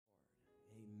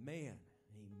Amen.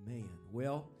 Amen.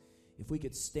 Well, if we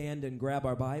could stand and grab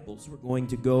our Bibles, we're going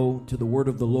to go to the Word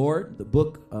of the Lord, the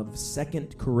book of 2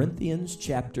 Corinthians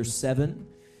chapter 7.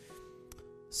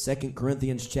 2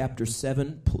 Corinthians chapter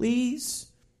 7. Please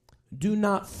do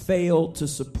not fail to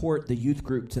support the youth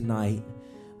group tonight.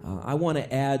 I want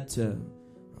to add to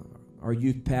our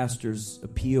youth pastor's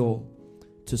appeal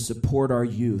to support our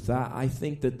youth. I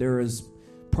think that there is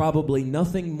probably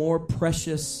nothing more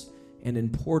precious and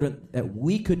important that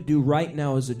we could do right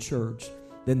now as a church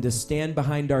than to stand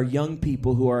behind our young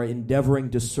people who are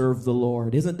endeavoring to serve the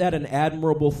Lord. Isn't that an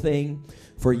admirable thing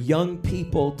for young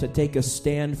people to take a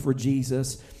stand for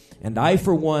Jesus? And I,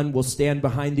 for one, will stand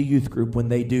behind the youth group when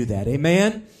they do that.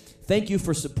 Amen? Thank you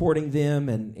for supporting them.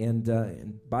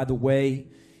 And by the way,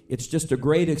 it's just a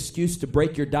great excuse to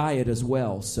break your diet as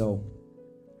well. So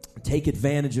take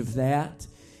advantage of that.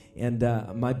 And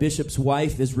my bishop's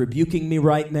wife is rebuking me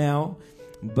right now,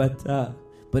 but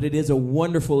it is a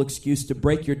wonderful excuse to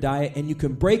break your diet, and you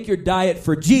can break your diet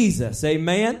for Jesus.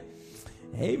 Amen?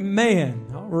 Amen.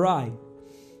 All right.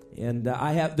 And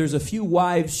there's a few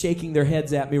wives shaking their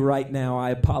heads at me right now.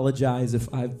 I apologize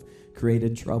if I've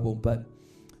created trouble, but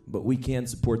we can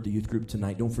support the youth group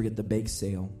tonight. Don't forget the bake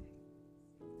sale.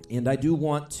 And I do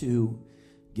want to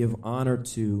give honor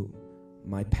to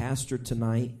my pastor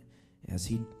tonight as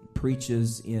he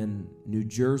preaches in New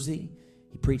Jersey.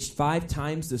 He preached 5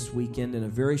 times this weekend in a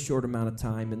very short amount of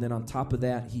time. And then on top of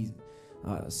that, he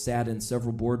sat in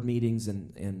several board meetings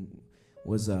and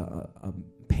was a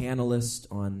panelist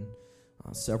on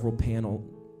several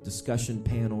discussion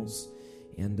panels.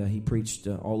 And he preached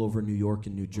all over New York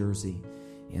and New Jersey.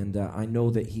 And I know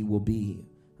that he will be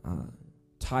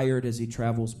tired as he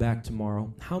travels back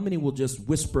tomorrow. How many will just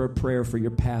whisper a prayer for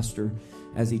your pastor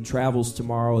as he travels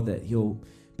tomorrow, that he'll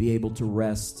be able to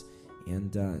rest?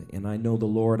 And I know the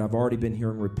Lord, I've already been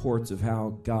hearing reports of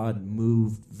how God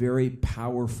moved very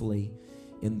powerfully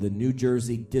in the New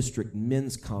Jersey District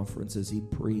Men's Conference as he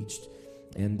preached.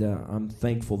 And I'm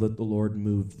thankful that the Lord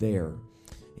moved there.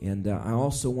 And I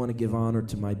also want to give honor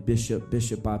to my bishop.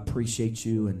 Bishop, I appreciate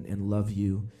you and love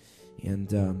you.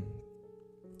 And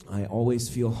I always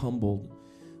feel humbled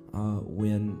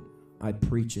when I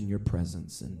preach in your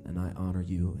presence, and I honor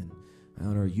you. And I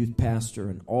honor our youth pastor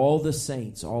and all the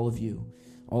saints, all of you,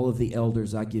 all of the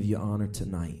elders. I give you honor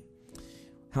tonight.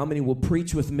 How many will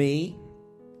preach with me?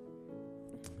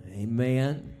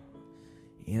 Amen.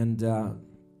 And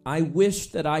I wish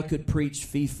that I could preach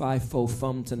fee, fi, fo,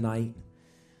 fum tonight.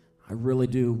 I really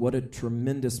do. What a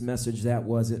tremendous message that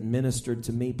was. It ministered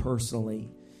to me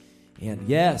personally. And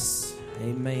yes,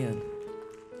 amen.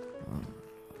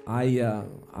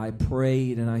 I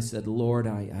prayed and I said, Lord,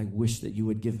 I wish that you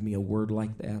would give me a word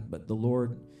like that. But the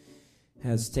Lord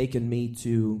has taken me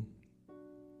to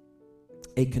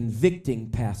a convicting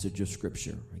passage of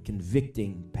Scripture. A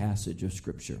convicting passage of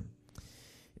Scripture.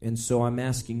 And so I'm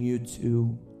asking you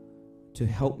to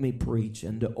help me preach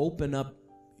and to open up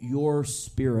your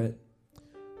spirit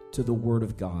to the Word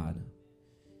of God.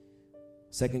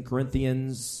 2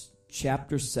 Corinthians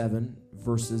chapter 7,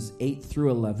 verses 8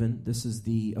 through 11. This is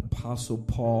the Apostle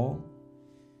Paul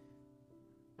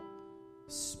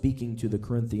speaking to the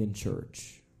Corinthian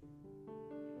church.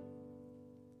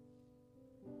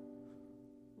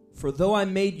 For though I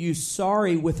made you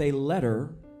sorry with a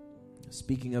letter,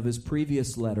 speaking of his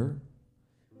previous letter,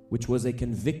 which was a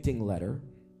convicting letter,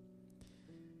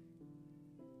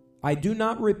 I do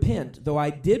not repent, though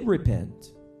I did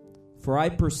repent, for I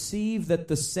perceive that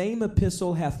the same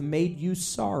epistle hath made you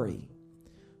sorry,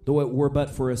 though it were but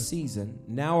for a season.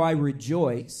 Now I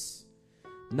rejoice,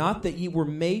 not that ye were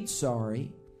made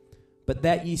sorry, but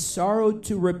that ye sorrowed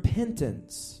to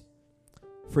repentance.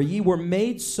 For ye were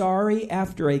made sorry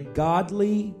after a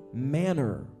godly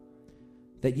manner,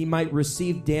 that ye might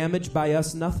receive damage by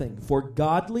us nothing. For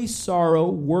godly sorrow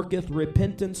worketh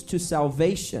repentance to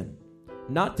salvation,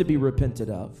 not to be repented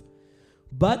of.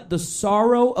 But the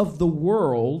sorrow of the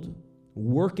world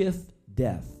worketh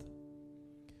death.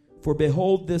 For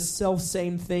behold, this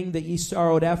selfsame thing that ye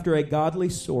sorrowed after a godly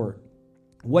sort,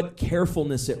 what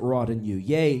carefulness it wrought in you,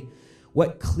 yea,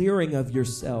 what clearing of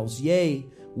yourselves, yea,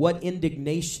 what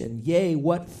indignation, yea,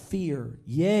 what fear,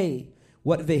 yea,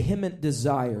 what vehement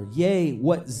desire, yea,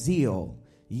 what zeal,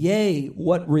 yea,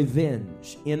 what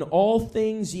revenge. In all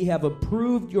things ye have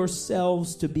approved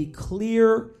yourselves to be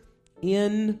clear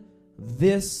in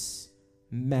this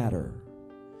matter.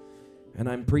 And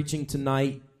I'm preaching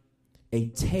tonight a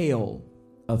tale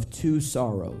of 2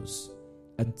 sorrows.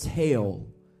 A tale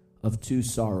of 2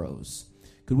 sorrows.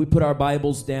 Could we put our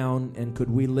Bibles down and could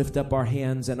we lift up our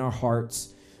hands and our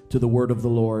hearts to the word of the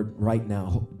Lord right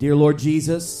now? Dear Lord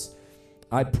Jesus,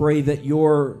 I pray that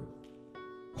your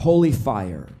holy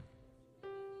fire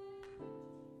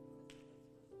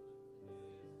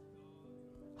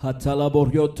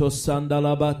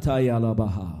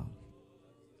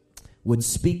would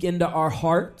speak into our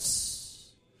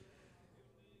hearts,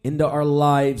 into our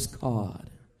lives, God.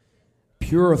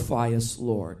 Purify us,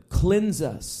 Lord. Cleanse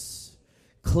us.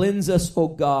 Cleanse us, oh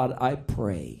God, I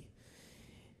pray.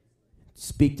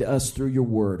 Speak to us through your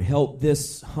word. Help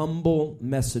this humble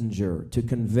messenger to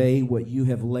convey what you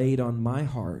have laid on my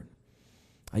heart.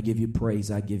 I give you praise.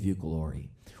 I give you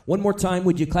glory. One more time,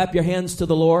 would you clap your hands to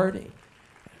the Lord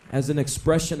as an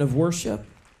expression of worship?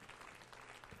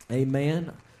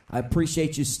 Amen. I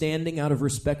appreciate you standing out of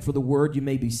respect for the word. You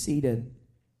may be seated.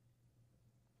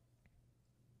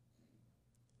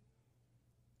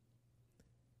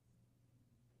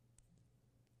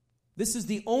 This is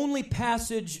the only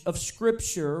passage of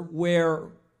Scripture where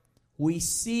we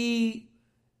see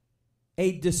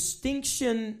a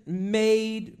distinction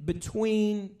made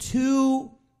between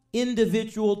two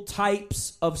individual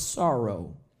types of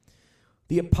sorrow.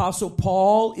 The Apostle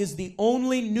Paul is the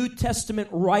only New Testament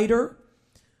writer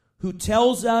who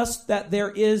tells us that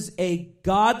there is a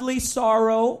godly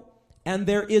sorrow and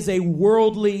there is a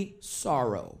worldly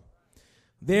sorrow.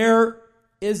 There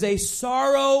is a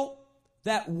sorrow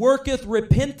that worketh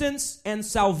repentance and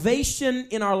salvation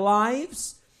in our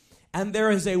lives, and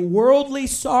there is a worldly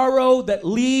sorrow that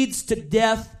leads to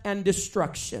death and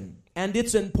destruction. And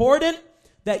it's important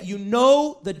that you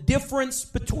know the difference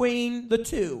between the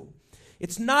two.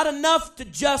 It's not enough to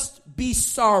just be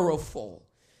sorrowful.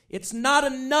 It's not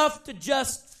enough to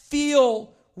just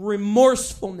feel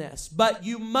remorsefulness, but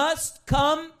you must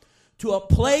come to a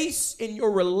place in your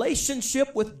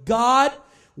relationship with God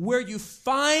where you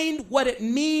find what it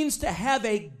means to have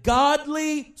a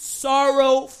godly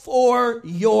sorrow for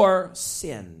your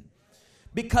sin.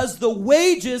 Because the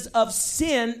wages of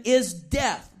sin is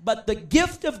death, but the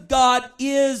gift of God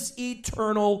is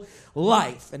eternal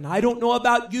life. And I don't know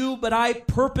about you, but I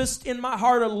purposed in my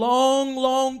heart a long,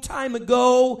 long time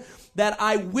ago that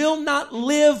I will not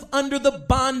live under the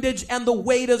bondage and the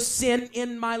weight of sin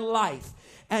in my life.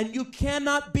 And you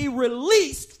cannot be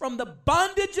released from the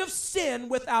bondage of sin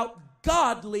without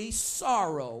godly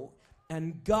sorrow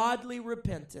and godly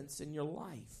repentance in your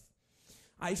life.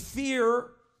 I fear,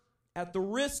 at the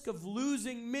risk of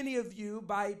losing many of you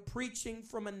by preaching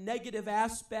from a negative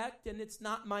aspect, and it's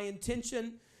not my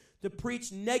intention to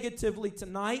preach negatively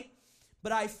tonight,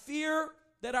 but I fear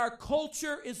that our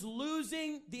culture is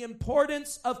losing the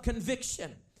importance of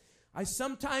conviction. I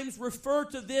sometimes refer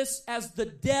to this as the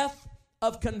death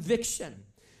of conviction.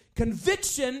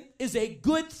 Conviction is a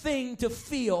good thing to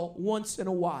feel once in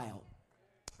a while.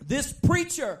 This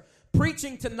preacher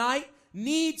preaching tonight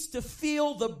needs to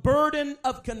feel the burden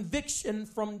of conviction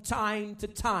from time to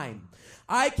time.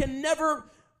 I can never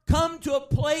come to a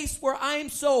place where I'm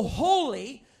so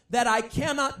holy that I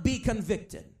cannot be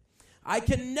convicted. I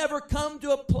can never come to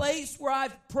a place where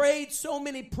I've prayed so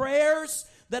many prayers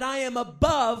that I am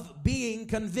above being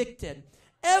convicted.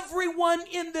 Everyone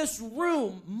in this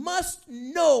room must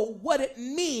know what it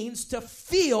means to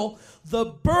feel the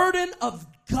burden of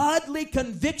godly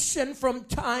conviction from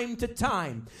time to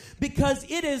time, because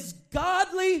it is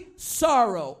godly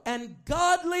sorrow and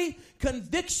godly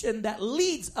conviction that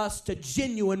leads us to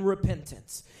genuine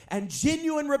repentance. And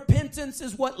genuine repentance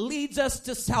is what leads us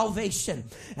to salvation.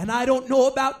 And I don't know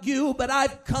about you, but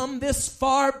I've come this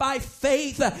far by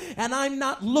faith, and I'm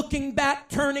not looking back,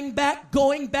 turning back,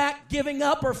 going back, giving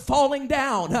up, or falling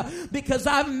down, because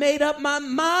I've made up my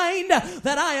mind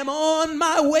that I am on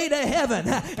my way to heaven,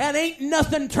 and ain't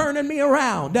nothing turning me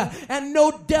around, and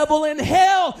no devil in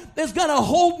hell is going to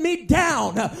hold me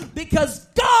down, because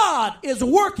God is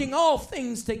working all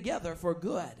things together for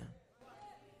good.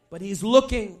 But he's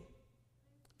looking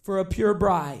for a pure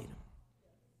bride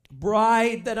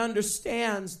that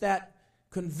understands that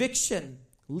conviction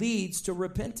leads to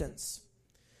repentance.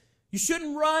 You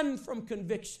shouldn't run from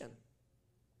conviction.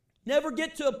 Never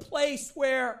get to a place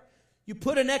where you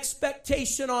put an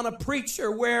expectation on a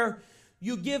preacher, where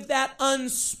you give that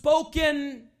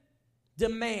unspoken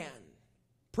demand.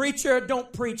 Preacher,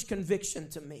 don't preach conviction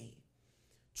to me.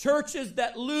 Churches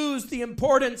that lose the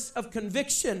importance of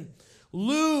conviction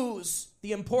lose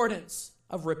the importance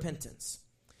of repentance.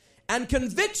 And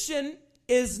conviction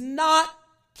is not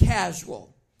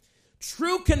casual.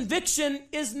 True conviction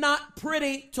is not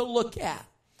pretty to look at.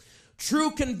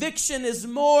 True conviction is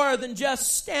more than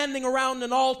just standing around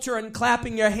an altar and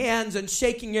clapping your hands and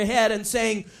shaking your head and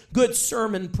saying, "Good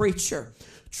sermon, preacher."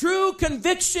 True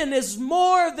conviction is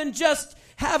more than just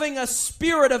having a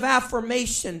spirit of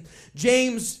affirmation.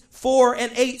 James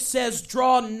 4:8 says,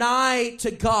 draw nigh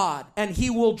to God, and he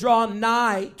will draw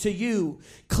nigh to you.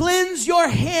 Cleanse your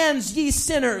hands, ye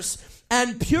sinners,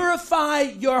 and purify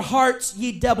your hearts,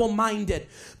 ye double-minded.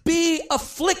 Be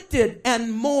afflicted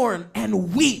and mourn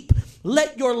and weep.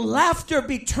 Let your laughter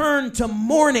be turned to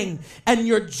mourning and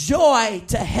your joy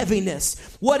to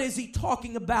heaviness. What is he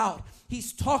talking about?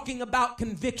 He's talking about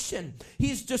conviction.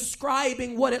 He's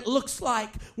describing what it looks like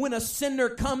when a sinner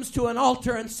comes to an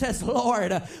altar and says,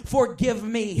 Lord, forgive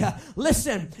me.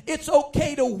 Listen, it's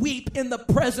okay to weep in the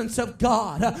presence of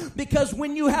God, because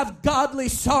when you have godly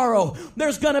sorrow,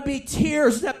 there's going to be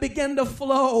tears that begin to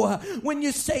flow. When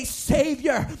you say,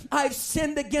 Savior, I've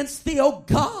sinned against thee, O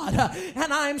God,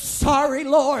 and I'm sorry,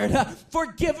 Lord.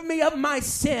 Forgive me of my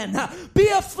sin. Be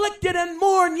afflicted and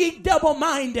mourn, ye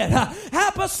double-minded.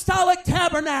 Apostolic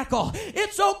Tabernacle.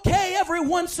 It's okay every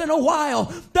once in a while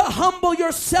to humble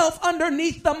yourself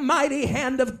underneath the mighty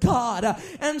hand of God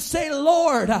and say,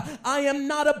 Lord, I am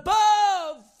not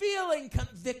above feeling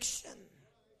conviction.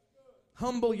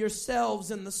 Humble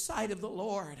yourselves in the sight of the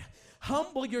Lord.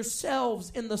 Humble yourselves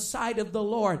in the sight of the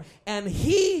Lord, and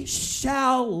he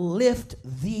shall lift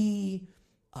thee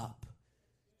up.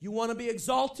 You want to be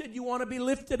exalted. You want to be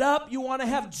lifted up. You want to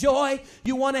have joy.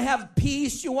 You want to have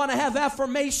peace. You want to have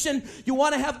affirmation. You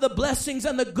want to have the blessings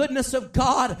and the goodness of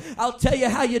God. I'll tell you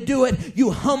how you do it.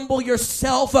 You humble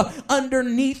yourself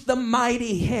underneath the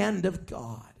mighty hand of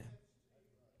God.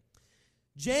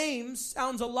 James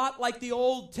sounds a lot like the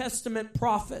Old Testament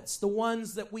prophets, the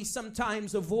ones that we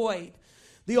sometimes avoid.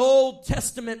 The Old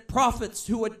Testament prophets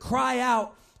who would cry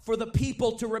out for the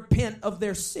people to repent of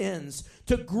their sins,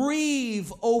 to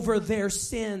grieve over their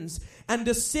sins, and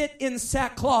to sit in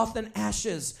sackcloth and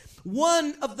ashes.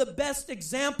 One of the best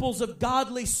examples of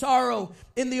godly sorrow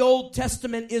in the Old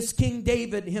Testament is King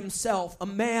David himself, a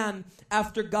man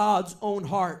after God's own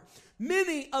heart.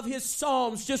 Many of his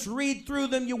psalms, just read through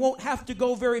them, you won't have to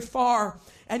go very far,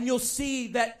 and you'll see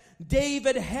that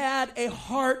David had a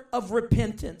heart of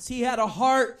repentance. He had a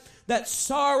heart that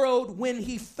sorrowed when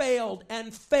he failed,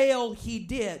 and fail he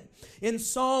did. In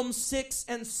Psalm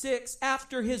 6:6,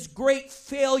 after his great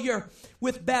failure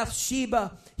with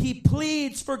Bathsheba, he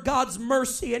pleads for God's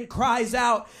mercy and cries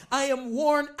out, I am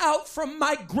worn out from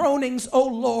my groanings, O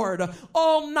Lord.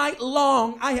 All night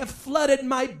long I have flooded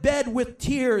my bed with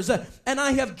tears, and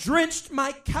I have drenched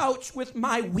my couch with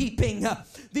my weeping.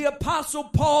 The Apostle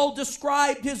Paul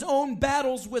described his own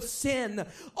battles with sin.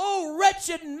 O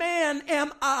wretched man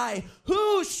am I,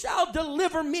 who shall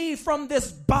deliver me from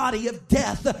this body of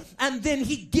death? And then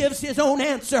he gives his own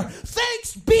answer.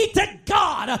 Thanks be to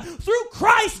God through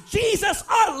Christ Jesus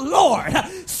our Lord.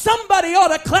 Somebody ought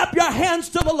to clap your hands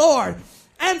to the Lord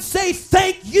and say,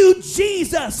 thank you,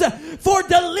 Jesus, for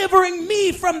delivering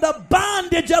me from the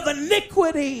bondage of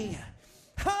iniquity.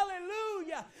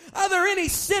 Hallelujah. Are there any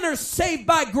sinners saved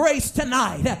by grace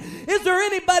tonight? Is there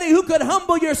anybody who could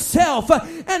humble yourself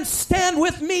and stand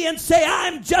with me and say,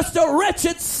 I'm just a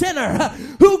wretched sinner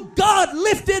who God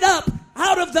lifted up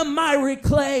out of the miry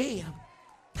clay?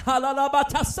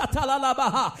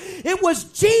 It was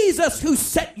Jesus who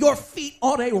set your feet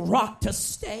on a rock to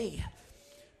stay.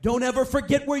 Don't ever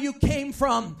forget where you came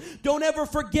from. Don't ever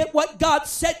forget what God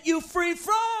set you free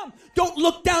from. Don't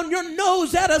look down your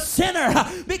nose at a sinner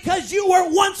because you were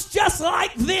once just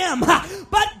like them.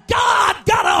 But God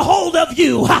got a hold of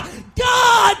you.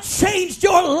 God changed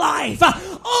your life.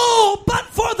 Oh, but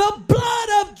for the blood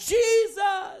of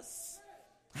Jesus.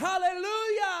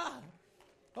 Hallelujah.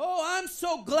 Oh, I'm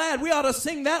so glad. We ought to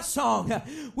sing that song.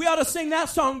 We ought to sing that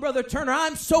song, Brother Turner.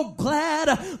 I'm so glad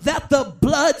that the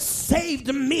blood saved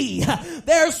me.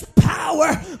 There's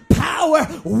power,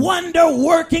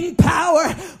 wonder-working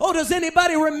power. Oh, does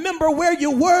anybody remember where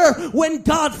you were when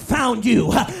God found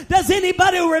you? Does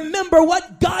anybody remember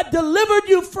what God delivered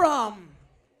you from?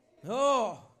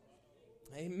 Oh,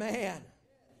 amen.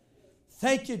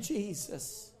 Thank you,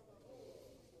 Jesus.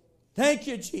 Thank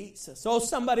you, Jesus. Oh,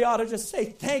 somebody ought to just say,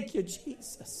 thank you,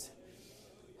 Jesus.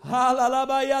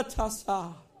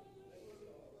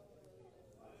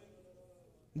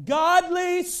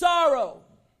 Godly sorrow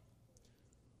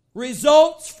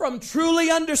results from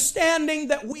truly understanding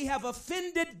that we have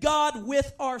offended God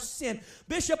with our sin.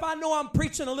 Bishop, I know I'm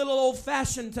preaching a little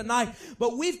old-fashioned tonight,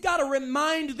 but we've got to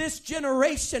remind this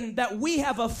generation that we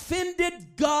have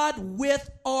offended God with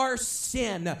our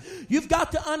sin. You've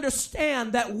got to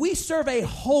understand that we serve a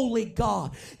holy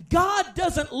God. God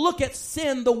doesn't look at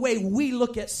sin the way we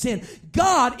look at sin.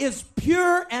 God is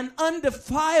pure and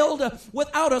undefiled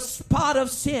without a spot of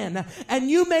sin. And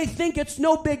you may think it's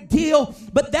no big deal,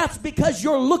 but that's because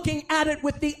you're looking at it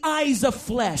with the eyes of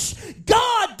flesh.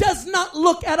 God does not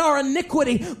look at our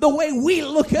iniquity the way we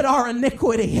look at our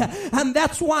iniquity. And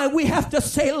that's why we have to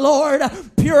say, Lord,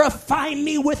 purify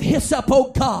me with hyssop,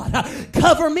 oh God.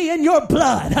 Cover me in your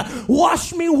blood.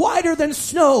 Wash me whiter than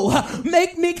snow.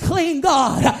 Make me clean,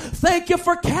 God. Thank you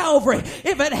for Calvary.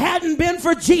 If it hadn't been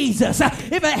for Jesus,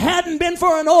 if it hadn't been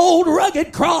for an old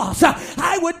rugged cross,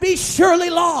 I would be surely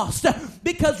lost,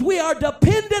 because we are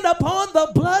dependent upon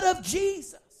the blood of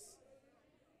Jesus.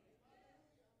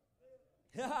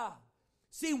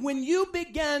 See, when you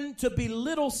begin to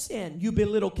belittle sin, you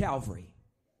belittle Calvary.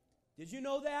 Did you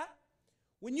know that?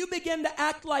 When you begin to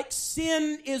act like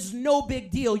sin is no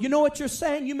big deal, you know what you're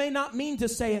saying? You may not mean to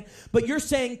say it, but you're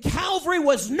saying Calvary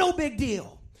was no big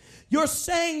deal. You're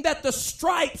saying that the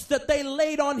stripes that they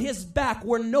laid on his back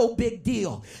were no big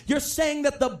deal. You're saying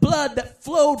that the blood that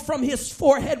flowed from his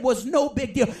forehead was no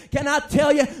big deal. Can I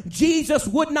tell you, Jesus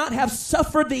would not have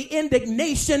suffered the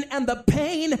indignation and the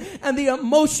pain and the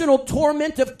emotional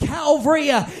torment of Calvary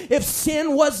if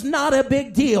sin was not a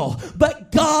big deal.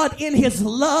 But God, in his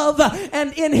love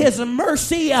and in his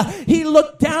mercy, he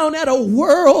looked down at a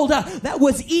world that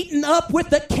was eaten up with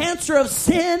the cancer of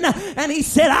sin, and he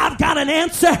said, I've got an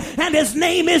answer. And his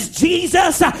name is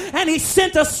Jesus. And he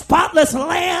sent a spotless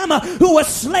lamb who was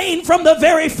slain from the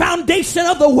very foundation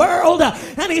of the world.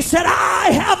 And he said, I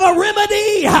have a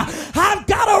remedy. I've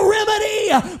got a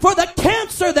remedy for the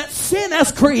cancer that sin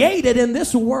has created in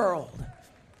this world.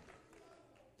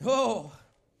 Oh,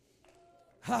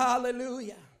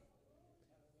 hallelujah.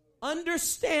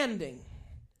 Understanding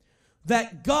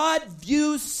that God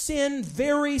views sin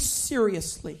very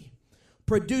seriously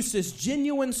produces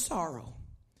genuine sorrow.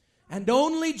 And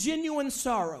only genuine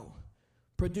sorrow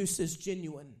produces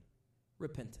genuine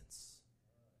repentance.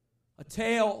 A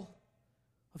tale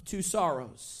of two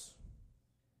sorrows.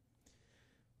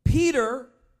 Peter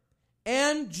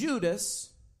and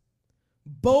Judas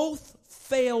both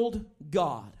failed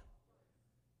God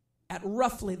at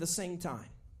roughly the same time.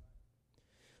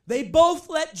 They both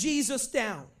let Jesus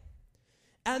down,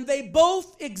 and they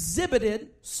both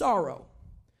exhibited sorrow.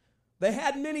 They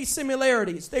had many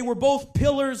similarities. They were both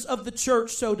pillars of the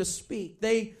church, so to speak.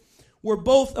 They were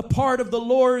both a part of the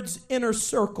Lord's inner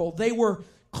circle. They were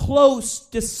close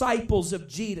disciples of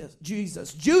Jesus.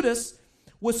 Judas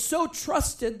was so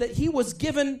trusted that he was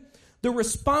given the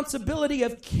responsibility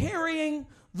of carrying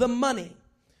the money.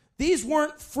 These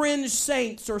weren't fringe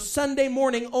saints or Sunday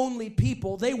morning only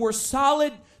people. They were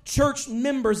solid church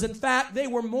members. In fact, they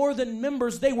were more than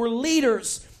members. They were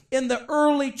leaders in the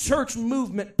early church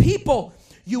movement. People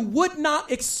you would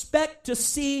not expect to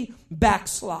see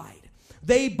backslide.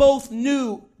 They both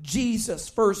knew Jesus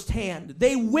firsthand.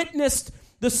 They witnessed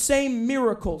the same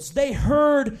miracles. They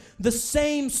heard the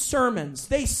same sermons.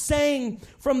 They sang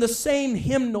from the same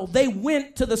hymnal. They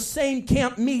went to the same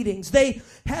camp meetings. They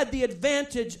had the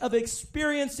advantage of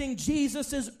experiencing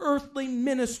Jesus' earthly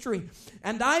ministry.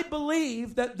 And I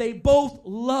believe that they both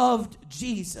loved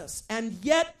Jesus. And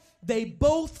yet they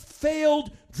both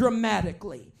failed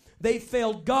dramatically. They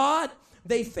failed God,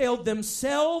 they failed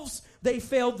themselves, they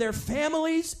failed their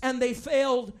families, and they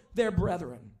failed their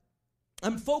brethren.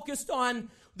 I'm focused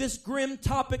on this grim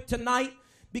topic tonight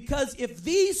because if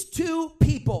these two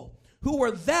people who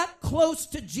were that close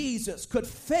to Jesus could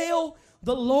fail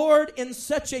the Lord in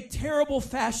such a terrible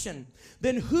fashion,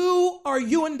 then who are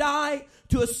you and I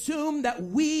to assume that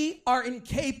we are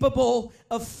incapable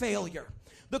of failure?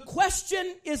 The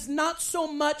question is not so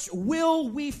much will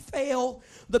we fail.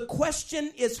 The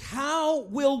question is how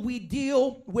will we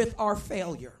deal with our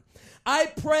failure? I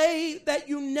pray that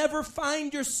you never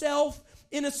find yourself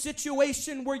in a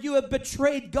situation where you have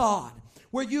betrayed God,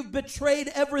 where you've betrayed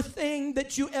everything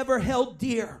that you ever held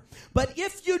dear. But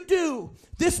if you do,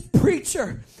 this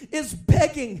preacher is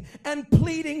begging and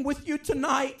pleading with you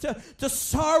tonight to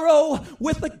sorrow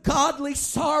with a godly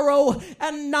sorrow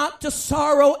and not to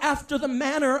sorrow after the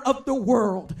manner of the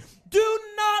world. Do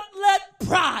not let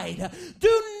pride,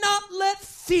 do not let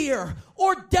fear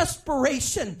or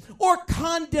desperation or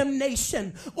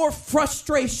condemnation or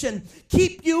frustration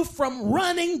keep you from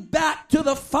running back to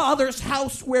the Father's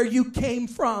house where you came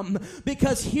from.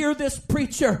 Because hear this,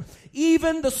 preacher,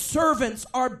 even the servants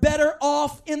are better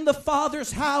off in the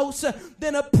Father's house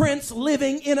than a prince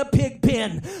living in a pig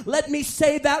pen. Let me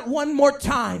say that one more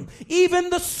time. Even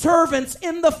the servants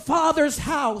in the Father's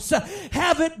house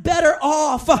have it better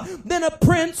off than a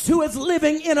prince who is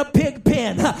living in a pig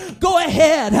pen. Go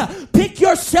ahead, pick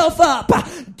yourself up,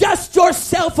 dust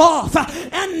yourself off,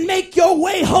 and make your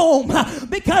way home,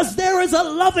 because there is a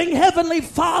loving Heavenly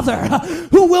Father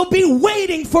who will be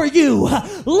waiting for you,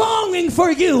 longing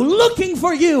for you, looking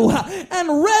for you,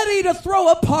 and ready to throw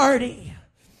a party.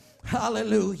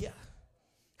 Hallelujah.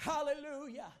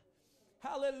 Hallelujah.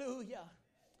 Hallelujah.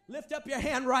 Lift up your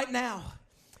hand right now.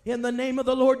 In the name of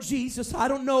the Lord Jesus. I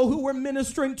don't know who we're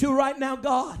ministering to right now,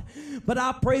 God, but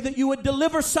I pray that you would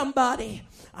deliver somebody.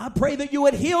 I pray that you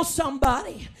would heal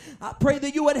somebody. I pray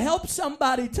that you would help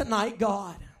somebody tonight,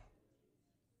 God.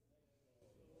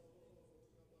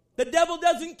 The devil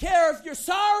doesn't care if you're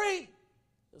sorry,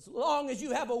 as long as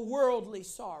you have a worldly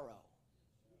sorrow.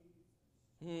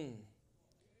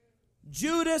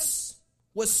 Judas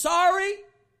was sorry,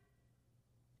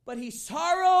 but he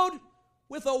sorrowed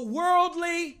with a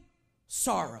worldly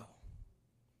sorrow.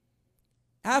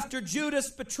 After Judas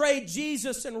betrayed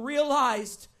Jesus and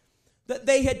realized that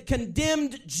they had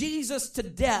condemned Jesus to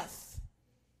death,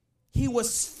 he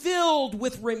was filled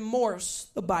with remorse,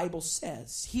 the Bible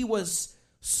says. He was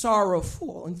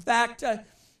sorrowful. In fact,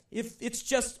 if it's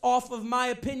just off of my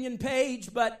opinion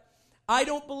page, but I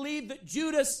don't believe that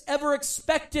Judas ever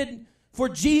expected for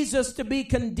Jesus to be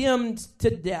condemned to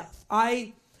death.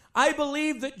 I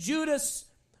believe that Judas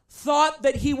thought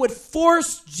that he would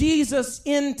force Jesus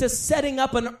into setting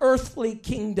up an earthly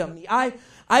kingdom.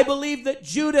 I believe that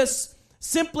Judas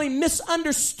simply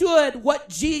misunderstood what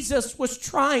Jesus was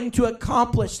trying to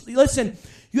accomplish. Listen,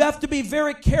 you have to be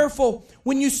very careful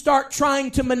when you start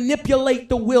trying to manipulate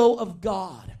the will of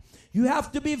God. You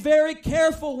have to be very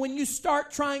careful when you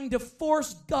start trying to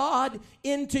force God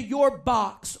into your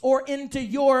box or into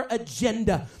your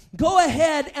agenda. Go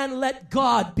ahead and let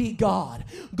God be God.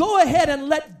 Go ahead and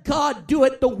let God do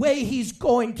it the way He's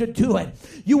going to do it.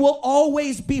 You will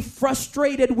always be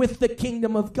frustrated with the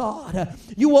kingdom of God.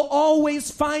 You will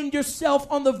always find yourself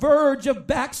on the verge of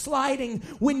backsliding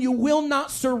when you will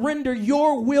not surrender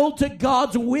your will to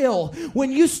God's will.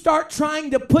 When you start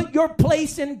trying to put your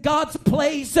place in God's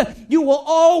place, you will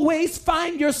always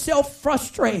find yourself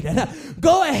frustrated.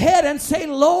 Go ahead and say,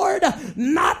 Lord,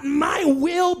 not my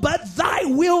will, but thy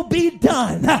will be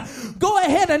done. Go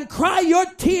ahead and cry your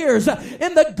tears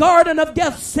in the Garden of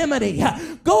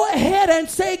Gethsemane. Go ahead and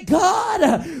say, God,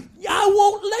 I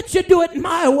won't let you do it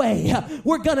my way.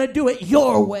 We're going to do it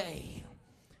your way.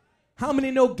 How many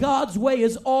know God's way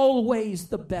is always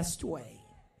the best way?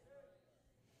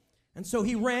 And so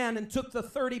he ran and took the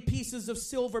 30 pieces of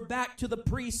silver back to the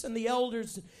priests and the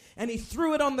elders, and he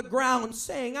threw it on the ground,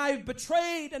 saying, I've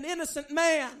betrayed an innocent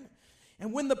man.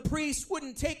 And when the priest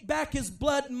wouldn't take back his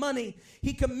blood money,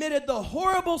 he committed the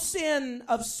horrible sin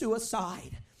of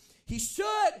suicide. He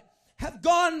should have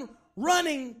gone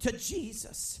running to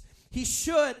Jesus. He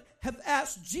should have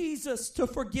asked Jesus to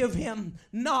forgive him,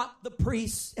 not the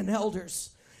priests and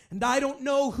elders. And I don't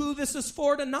know who this is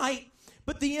for tonight,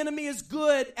 but the enemy is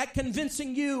good at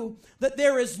convincing you that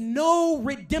there is no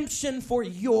redemption for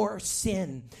your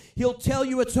sin. He'll tell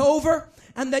you it's over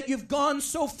and that you've gone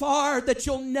so far that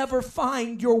you'll never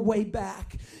find your way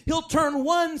back. He'll turn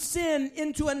one sin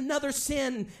into another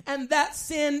sin, and that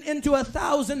sin into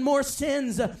 1,000 more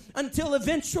sins, until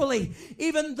eventually,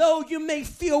 even though you may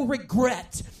feel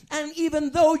regret, and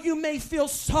even though you may feel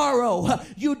sorrow,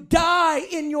 you die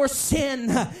in your sin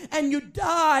and you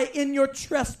die in your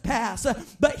trespass.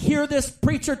 But hear this,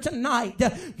 preacher, tonight.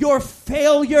 Your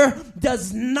failure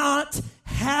does not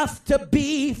have to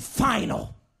be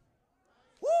final.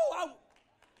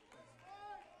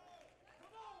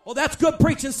 Well, that's good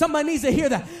preaching. Somebody needs to hear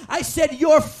that. I said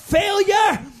your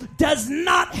failure does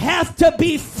not have to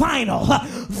be final.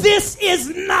 This is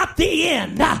not the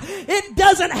end. It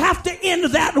doesn't have to end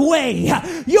that way.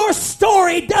 Your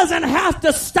story doesn't have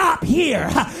to stop here.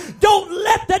 Don't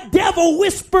let the devil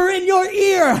whisper in your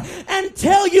ear and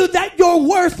tell you that you're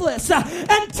worthless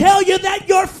and tell you that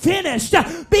you're finished,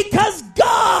 because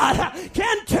God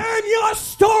can turn your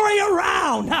story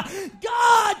around.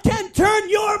 God can turn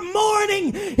your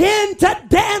mourning into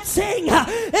dancing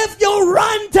if you'll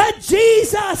run to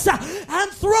Jesus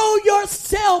and throw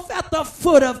yourself at the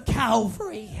foot of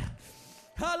Calvary.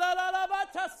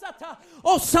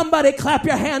 Oh, somebody clap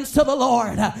your hands to the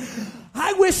Lord.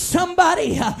 I wish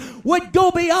somebody would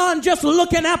go beyond just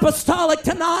looking apostolic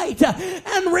tonight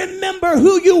and remember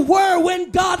who you were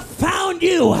when God found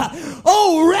you.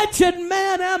 Oh, wretched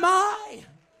man am I.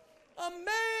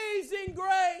 Amazing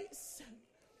grace.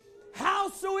 How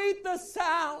sweet the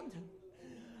sound.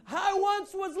 I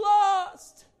once was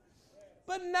lost,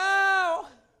 but now,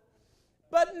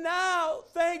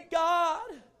 thank God.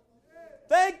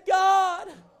 Thank God.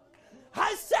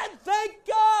 I said, thank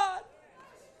God.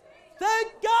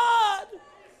 Thank God.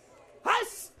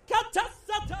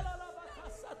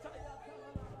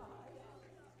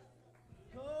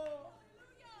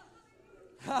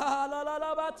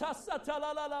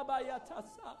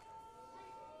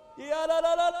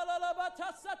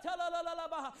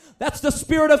 That's the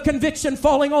spirit of conviction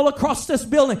falling all across this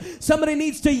building. Somebody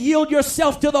needs to yield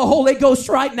yourself to the Holy Ghost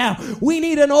right now. We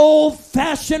need an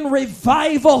old-fashioned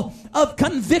revival of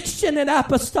conviction in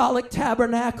Apostolic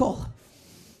Tabernacle.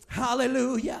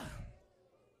 Hallelujah.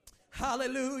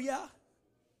 Hallelujah.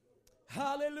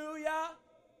 Hallelujah.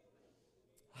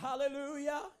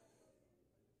 Hallelujah.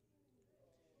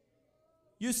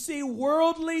 You see,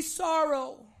 worldly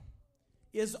sorrow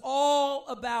is all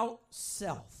about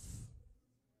self.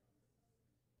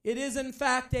 It is, in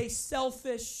fact, a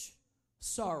selfish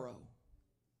sorrow.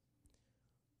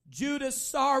 Judas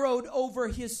sorrowed over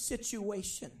his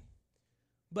situation,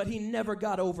 but he never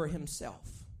got over himself.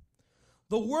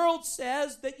 The world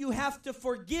says that you have to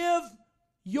forgive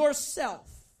yourself.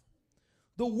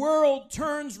 The world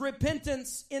turns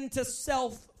repentance into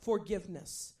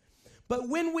self-forgiveness. But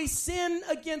when we sin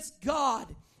against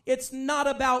God, it's not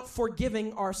about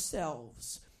forgiving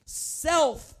ourselves.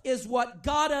 Self is what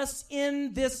got us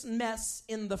in this mess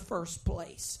in the first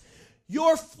place.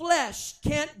 Your flesh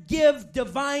can't give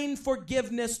divine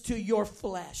forgiveness to your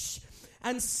flesh.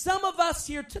 And some of us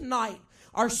here tonight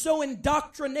are so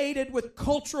indoctrinated with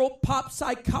cultural pop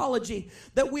psychology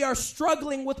that we are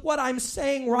struggling with what I'm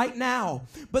saying right now.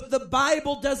 But the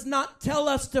Bible does not tell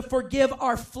us to forgive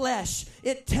our flesh.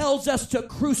 It tells us to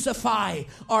crucify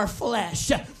our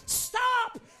flesh.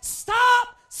 Stop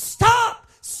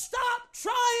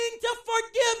trying to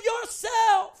forgive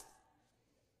yourself.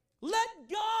 Let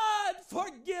God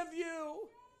forgive you.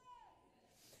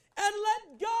 And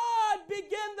let God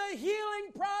begin the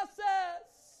healing process.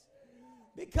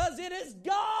 Because it is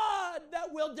God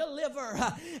that will deliver.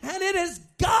 And it is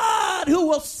God who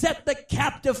will set the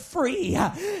captive free.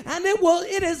 And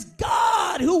it is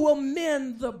God who will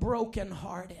mend the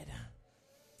brokenhearted.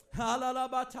 Can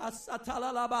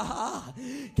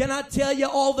I tell you,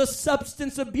 all the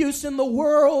substance abuse in the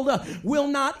world will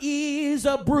not ease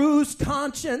a bruised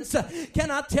conscience.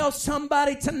 Can I tell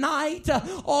somebody tonight,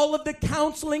 all of the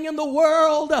counseling in the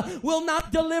world will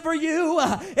not deliver you.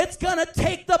 It's going to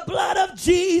take the blood of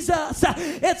Jesus.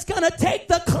 It's going to take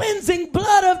the cleansing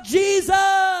blood of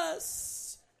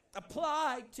Jesus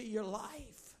applied to your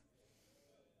life.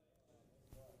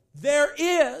 There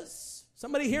is,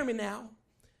 somebody hear me now,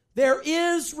 there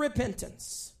is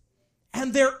repentance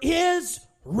and there is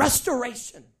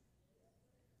restoration.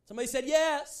 Somebody said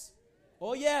yes.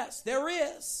 Oh yes, there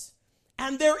is.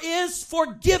 And there is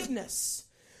forgiveness.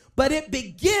 But it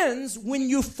begins when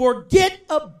you forget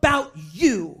about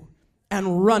you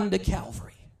and run to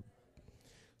Calvary.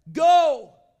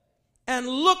 Go and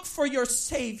look for your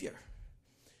Savior.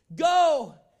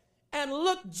 Go and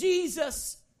look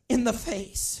Jesus in the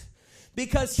face.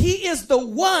 Because He is the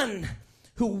one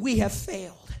who we have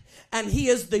failed. And He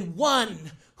is the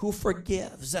one who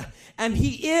forgives. And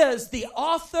He is the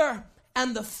author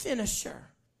and the finisher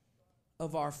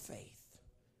of our faith.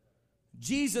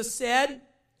 Jesus said,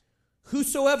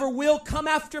 whosoever will come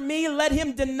after me, let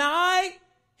him deny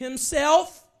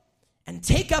himself and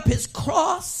take up his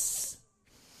cross.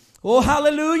 Oh,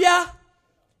 hallelujah.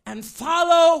 And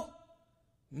follow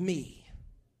me.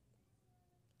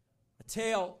 A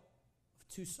tale of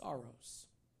two sorrows.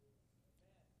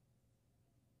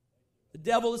 The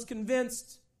devil is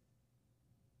convinced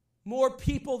more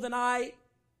people than I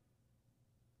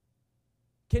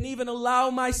can even allow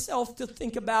myself to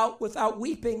think about without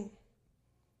weeping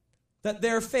that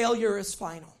their failure is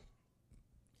final.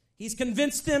 He's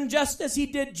convinced them just as he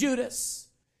did Judas.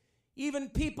 Even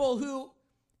people who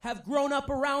have grown up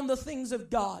around the things of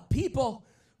God. People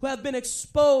who have been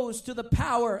exposed to the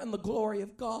power and the glory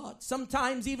of God.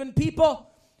 Sometimes even people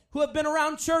who have been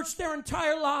around church their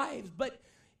entire lives, but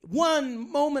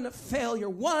one moment of failure,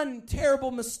 one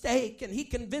terrible mistake, and he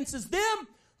convinces them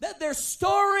that their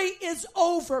story is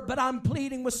over. But I'm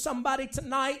pleading with somebody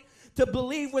tonight to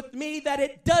believe with me that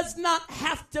it does not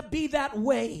have to be that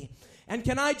way. And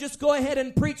can I just go ahead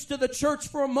and preach to the church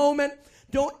for a moment?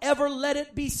 Don't ever let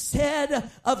it be said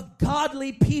of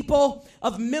godly people,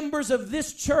 of members of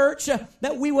this church,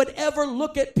 that we would ever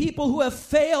look at people who have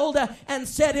failed and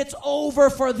said it's over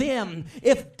for them.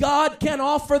 If God can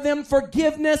offer them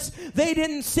forgiveness, they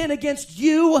didn't sin against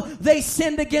you, they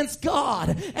sinned against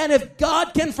God. And if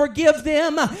God can forgive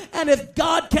them, and if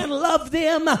God can love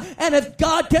them, and if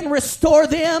God can restore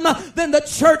them, then the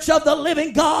church of the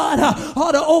living God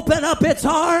ought to open up its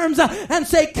arms and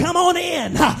say, come on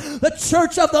in. The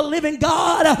church of the living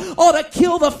God ought to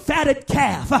kill the fatted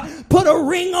calf, put a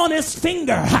ring on his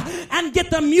finger, and get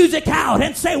the music out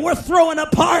and say, we're throwing a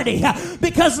party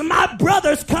because my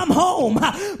brother's come home.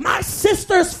 My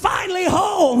sister's finally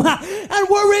home, and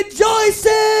we're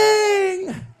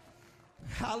rejoicing.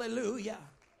 Hallelujah.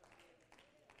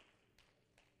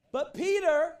 But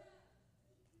Peter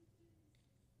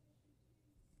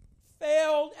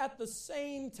failed at the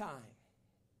same time.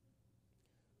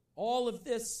 All of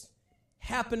this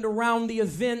happened around the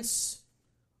events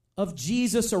of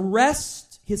Jesus'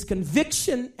 arrest, his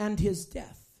conviction, and his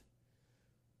death.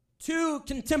 Two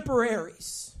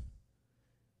contemporaries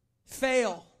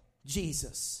fail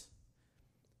Jesus.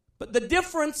 But the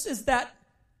difference is that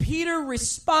Peter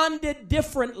responded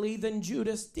differently than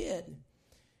Judas did.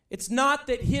 It's not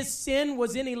that his sin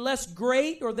was any less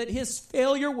great or that his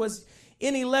failure was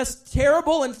any less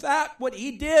terrible. In fact, what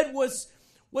he did was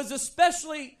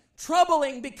especially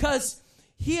troubling because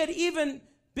he had even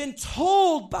been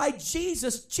told by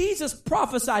Jesus. Jesus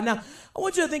prophesied. Now, I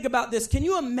want you to think about this. Can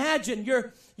you imagine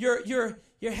you're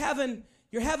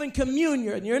having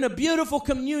communion, and you're in a beautiful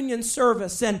communion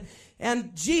service,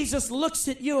 and Jesus looks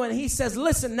at you and he says,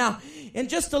 listen, now, in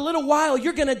just a little while,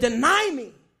 you're going to deny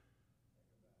me.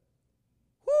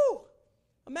 Whew.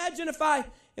 Imagine if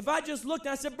I just looked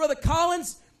and I said, Brother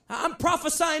Collins, I'm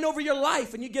prophesying over your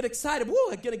life, and you get excited. Woo,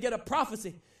 I'm going to get a prophecy.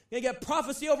 I'm going to get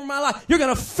prophecy over my life. You're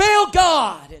going to fail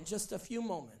God in just a few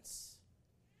moments.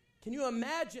 Can you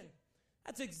imagine?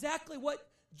 That's exactly what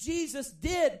Jesus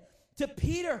did to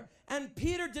Peter. And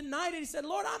Peter denied it. He said,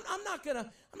 Lord, I'm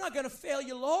not gonna fail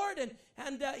you, Lord.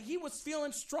 And he was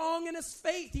feeling strong in his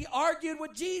faith. He argued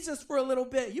with Jesus for a little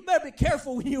bit. You better be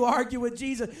careful when you argue with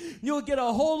Jesus. You'll get a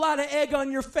whole lot of egg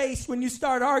on your face when you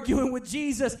start arguing with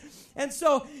Jesus. And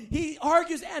so he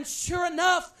argues, and sure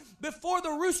enough, before the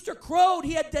rooster crowed,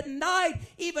 he had denied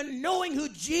even knowing who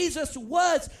Jesus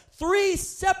was 3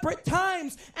 separate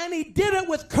times, and he did it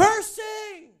with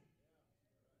cursing.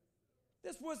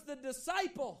 This was the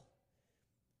disciple.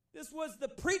 This was the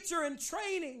preacher in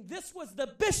training. This was the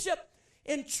bishop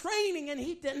in training, and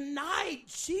he denied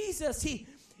Jesus. He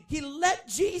let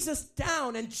Jesus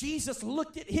down, and Jesus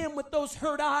looked at him with those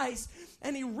hurt eyes,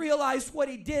 and he realized what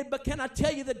he did. But can I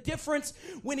tell you the difference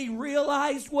when he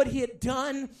realized what he had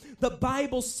done? The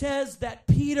Bible says that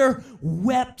Peter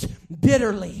wept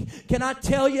bitterly. Can I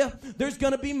tell you, there's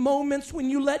going to be moments when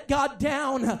you let God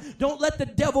down. Don't let the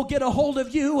devil get a hold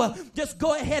of you. Just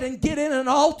go ahead and get in an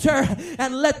altar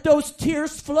and let those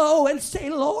tears flow and say,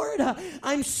 Lord,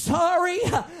 I'm sorry.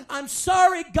 I'm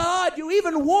sorry, God. You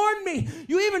even warned me.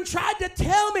 You even tried to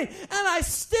tell me, and I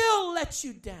still let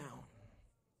you down.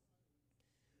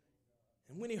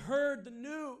 And when he heard the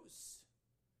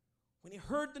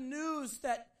news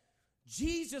that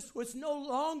Jesus was no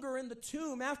longer in the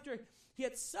tomb after he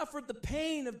had suffered the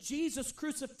pain of Jesus'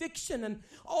 crucifixion and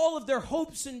all of their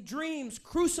hopes and dreams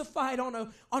crucified on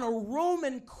a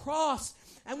Roman cross,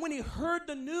 and when he heard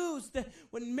the news that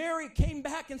when Mary came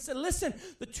back and said, listen,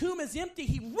 the tomb is empty,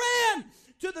 he ran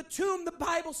to the tomb. The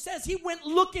Bible says he went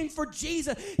looking for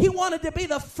Jesus. He wanted to be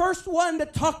the first one to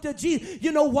talk to Jesus.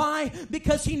 You know why?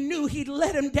 Because he knew he'd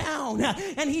let him down,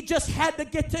 and he just had to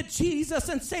get to Jesus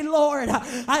and say, Lord,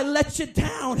 I let you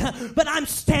down, but I'm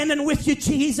standing with you,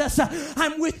 Jesus.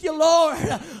 I'm with you, Lord.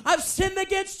 I've sinned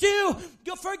against you.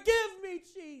 You forgive me,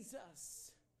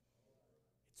 Jesus.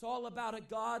 It's all about a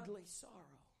godly sorrow.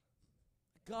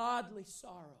 A godly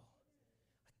sorrow.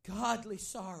 A godly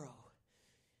sorrow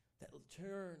that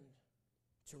turned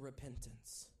to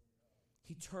repentance.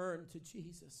 He turned to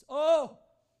Jesus. Oh,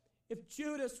 if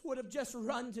Judas would have just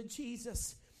run to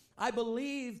Jesus, I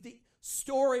believe the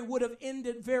story would have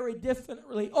ended very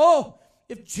differently. Oh,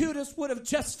 if Judas would have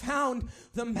just found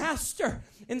the master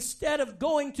instead of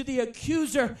going to the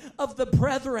accuser of the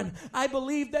brethren, I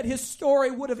believe that his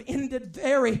story would have ended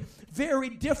very, very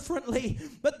differently.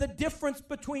 But the difference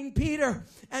between Peter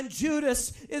and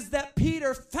Judas is that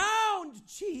Peter found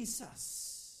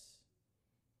Jesus.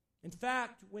 In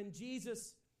fact, when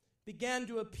Jesus began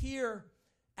to appear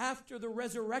after the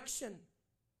resurrection,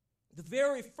 the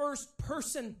very first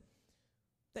person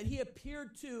that he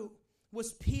appeared to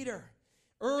was Peter.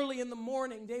 Early in the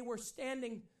morning, they were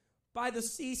standing by the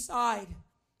seaside.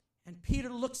 And Peter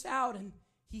looks out and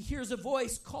he hears a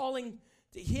voice calling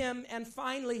to him. And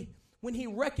finally, when he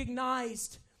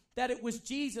recognized that it was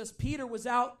Jesus, Peter was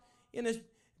out in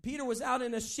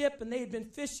a ship and they had been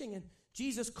fishing, and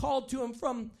Jesus called to him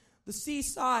from the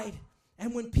seaside.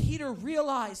 And when Peter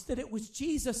realized that it was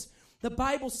Jesus, the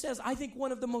Bible says, I think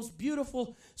one of the most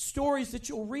beautiful stories that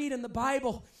you'll read in the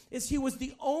Bible is he was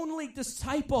the only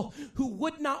disciple who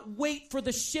would not wait for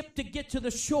the ship to get to the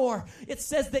shore. It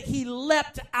says that he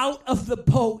leapt out of the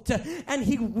boat and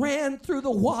he ran through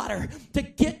the water to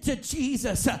get to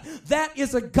Jesus. That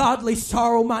is a godly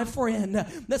sorrow, my friend,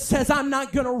 that says I'm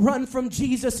not going to run from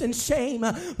Jesus in shame,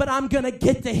 but I'm going to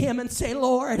get to him and say,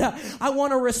 Lord, I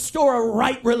want to restore a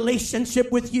right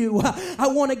relationship with you. I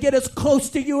want to get as close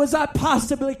to you as I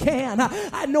possibly can.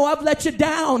 I know I've let you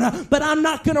down, but I'm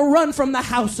not going to run from the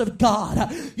house of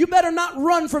God. You better not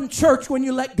run from church when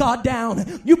you let God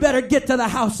down. You better get to the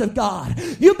house of God.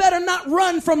 You better not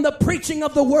run from the preaching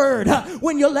of the word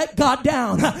when you let God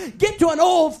down. Get to an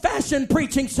old-fashioned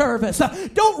preaching service.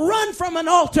 Don't run from an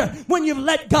altar when you've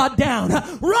let God down.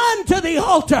 Run to the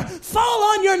altar. Fall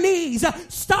on your knees.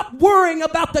 Stop worrying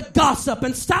about the gossip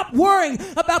and stop worrying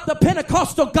about the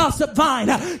Pentecostal gossip vine,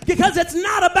 because it's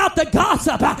not about the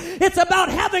gossip. It's about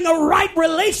having a right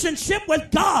relationship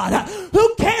with God.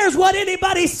 Who cares what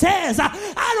anybody says?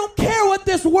 I don't care what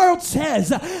this world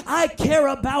says. I care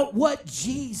about what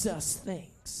Jesus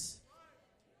thinks.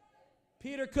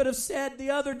 Peter could have said, the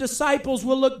other disciples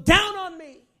will look down on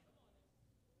me.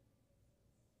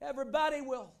 Everybody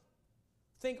will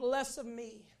think less of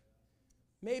me.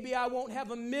 Maybe I won't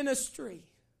have a ministry.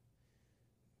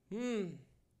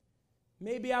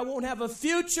 Maybe I won't have a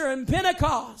future in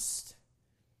Pentecost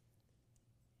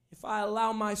if I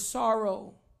allow my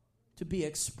sorrow to be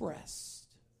expressed.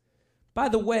 By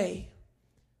the way,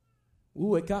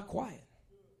 it got quiet.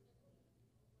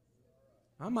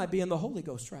 I might be in the Holy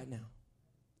Ghost right now.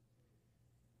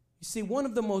 You see, one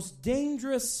of the most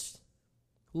dangerous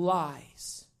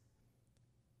lies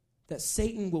that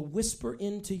Satan will whisper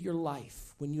into your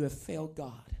life when you have failed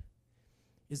God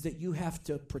is that you have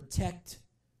to protect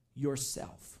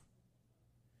yourself.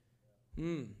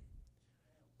 When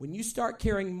you start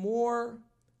caring more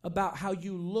about how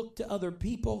you look to other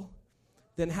people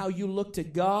than how you look to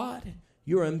God,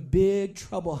 you're in big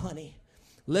trouble, honey.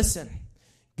 Listen,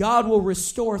 God will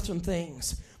restore some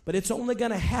things, but it's only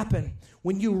going to happen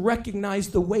when you recognize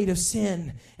the weight of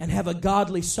sin and have a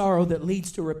godly sorrow that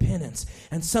leads to repentance.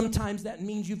 And sometimes that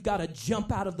means you've got to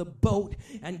jump out of the boat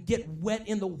and get wet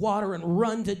in the water and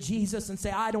run to Jesus and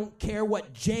say, I don't care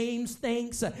what James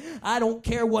thinks. I don't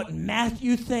care what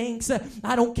Matthew thinks.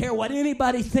 I don't care what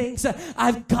anybody thinks.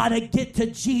 I've got to get to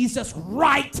Jesus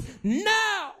right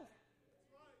now.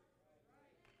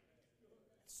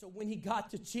 So when he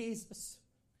got to Jesus,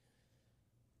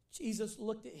 Jesus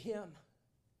looked at him and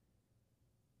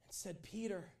said,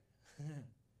 Peter,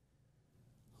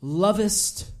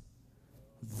 lovest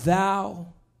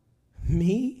thou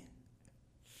me?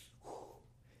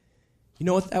 You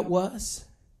know what that was?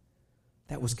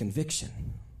 That was conviction.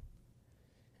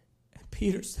 And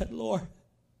Peter said, Lord,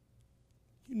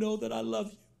 you know that I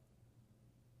love you.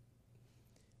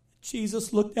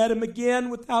 Jesus looked at him again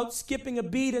without skipping a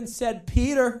beat and said,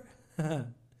 Peter,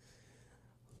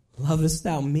 lovest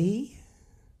thou me?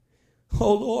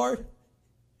 Oh, Lord,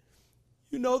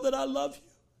 you know that I love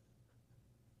you.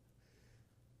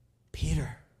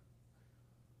 Peter,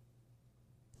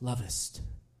 lovest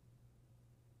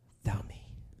thou me?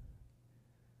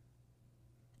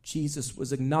 Jesus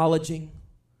was acknowledging,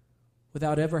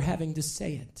 without ever having to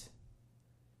say it,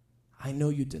 I know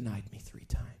you denied me 3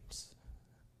 times,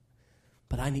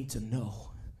 but I need to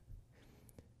know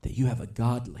that you have a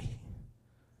godly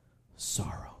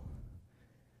sorrow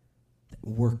that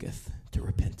worketh to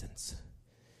repentance,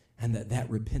 and that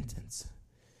repentance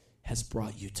has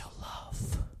brought you to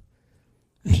love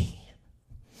me.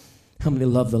 How many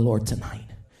love the Lord tonight?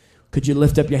 Could you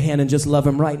lift up your hand and just love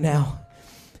him right now?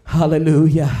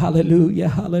 Hallelujah, hallelujah,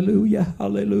 hallelujah,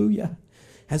 hallelujah.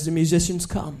 As the musicians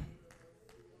come.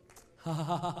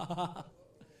 Oh,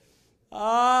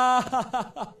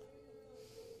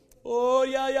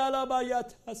 ya ya la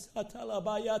bayata satala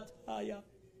bayata.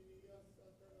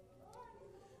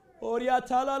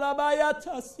 Oriatala la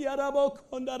bayata siarabo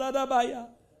kondara la baya.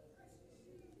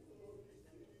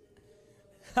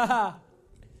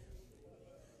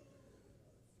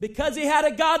 Because he had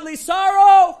a godly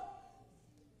sorrow,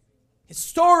 his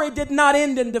story did not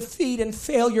end in defeat and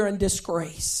failure and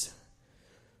disgrace.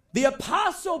 The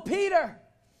apostle Peter,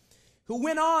 who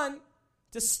went on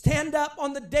to stand up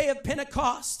on the day of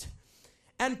Pentecost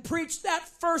and preach that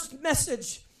first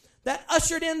message that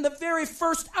ushered in the very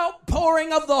first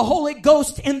outpouring of the Holy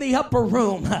Ghost in the upper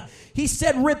room. He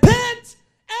said, repent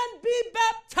and be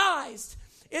baptized.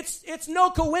 It's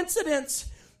no coincidence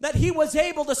that he was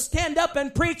able to stand up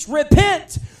and preach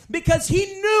repent, because he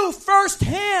knew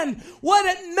firsthand what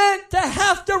it meant to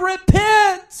have to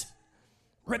repent.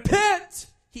 Repent,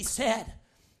 he said,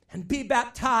 and be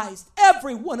baptized,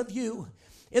 every one of you,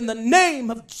 in the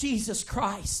name of Jesus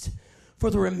Christ,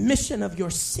 for the remission of your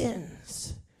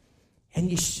sins, and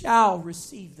ye shall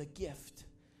receive the gift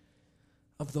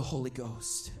of the Holy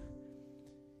Ghost.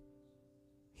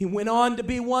 He went on to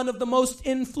be one of the most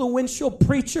influential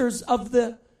preachers of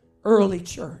the early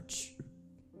church.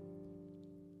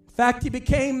 In fact, he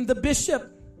became the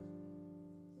bishop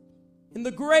in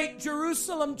the great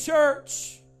Jerusalem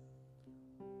church,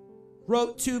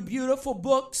 wrote 2 beautiful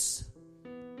books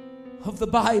of the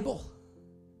Bible,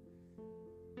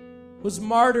 was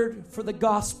martyred for the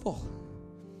gospel,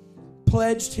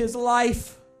 pledged his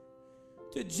life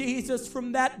to Jesus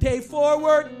from that day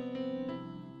forward.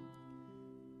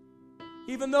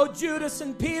 Even though Judas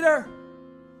and Peter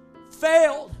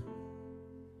failed,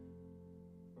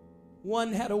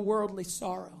 one had a worldly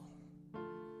sorrow,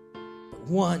 but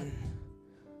one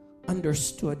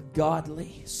understood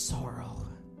godly sorrow.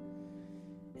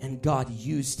 And God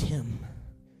used him.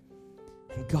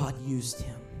 And God used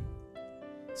him.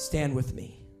 Stand with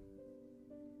me.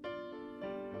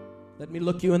 Let me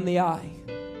look you in the eye.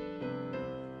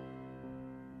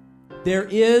 There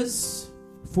is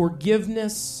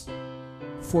forgiveness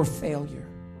for failure.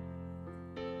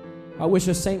 I wish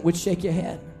a saint would shake your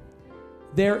head.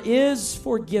 There is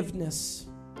forgiveness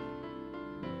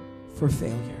for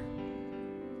failure.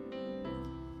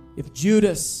 If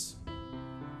Judas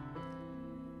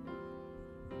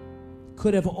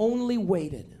could have only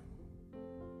waited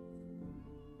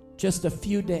just a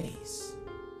few days.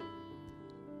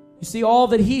 You see, all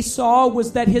that he saw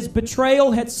was that his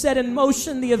betrayal had set in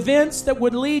motion the events that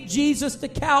would lead Jesus to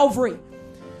Calvary.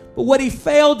 But what he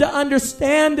failed to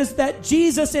understand is that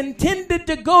Jesus intended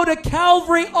to go to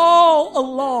Calvary all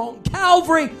along.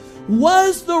 Calvary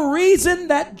was the reason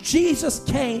that Jesus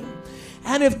came.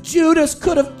 And if Judas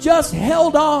could have just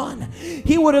held on,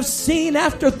 he would have seen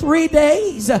after 3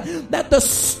 days that the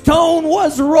stone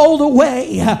was rolled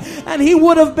away. And he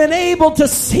would have been able to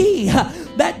see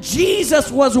that Jesus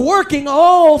was working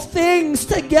all things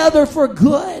together for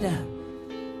good.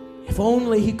 If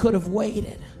only he could have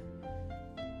waited.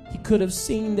 He could have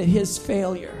seen that his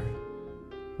failure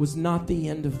was not the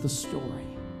end of the story.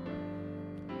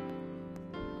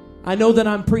 I know that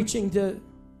I'm preaching to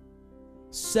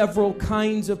several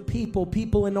kinds of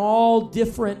people in all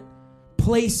different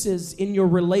places in your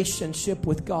relationship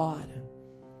with God.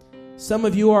 Some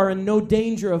of you are in no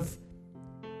danger of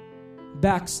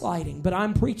backsliding, but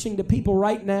I'm preaching to people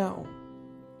right now.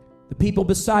 The people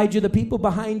beside you, the people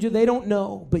behind you, they don't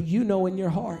know, but you know in your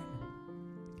heart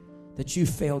that you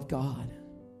failed God.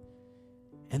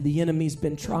 And the enemy's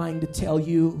been trying to tell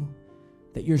you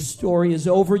that your story is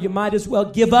over. You might as well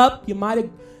give up. You might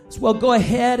as well go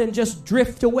ahead and just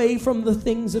drift away from the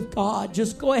things of God.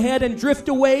 Just go ahead and drift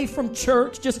away from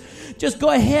church. Just go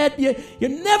ahead. You're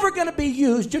never going to be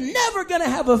used. You're never going to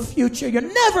have a future. You're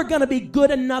never going to be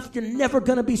good enough. You're never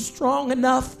going to be strong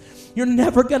enough. You're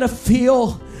never going to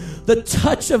feel the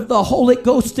touch of the Holy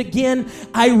Ghost again.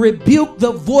 I rebuke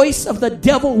the voice of the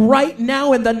devil right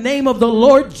now in the name of the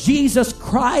Lord Jesus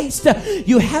Christ.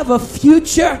 You have a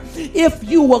future if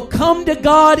you will come to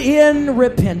God in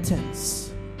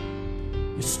repentance.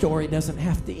 Your story doesn't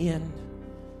have to end.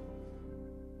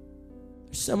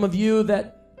 There's some of you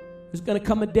that there's going to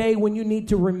come a day when you need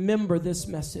to remember this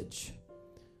message.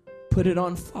 Put it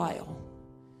on file.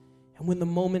 And when the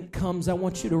moment comes, I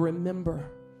want you to remember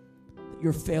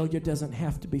your failure doesn't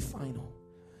have to be final.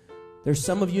 There's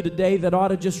some of you today that ought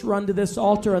to just run to this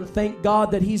altar and thank God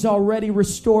that He's already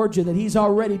restored you, that He's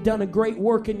already done a great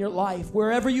work in your life.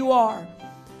 Wherever you are,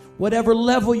 whatever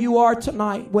level you are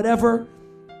tonight, whatever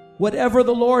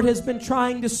the Lord has been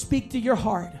trying to speak to your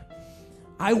heart,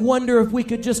 I wonder if we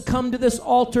could just come to this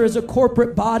altar as a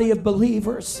corporate body of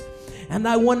believers. And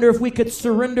I wonder if we could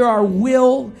surrender our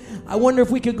will. I wonder if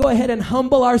we could go ahead and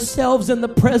humble ourselves in the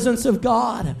presence of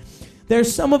God.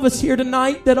 There's some of us here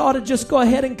tonight that ought to just go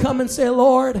ahead and come and say,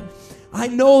 Lord, I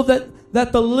know that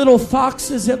the little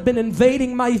foxes have been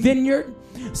invading my vineyard.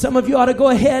 Some of you ought to go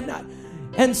ahead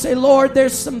and say, Lord,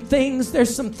 there's some things that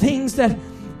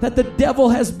the devil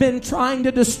has been trying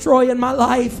to destroy in my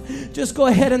life. Just go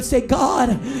ahead and say,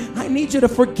 God, I need you to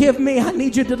forgive me. I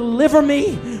need you to deliver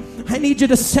me. I need you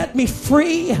to set me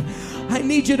free. I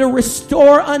need you to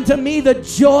restore unto me the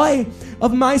joy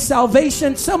of my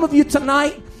salvation. Some of you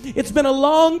tonight, It's been a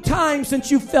long time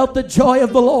since you felt the joy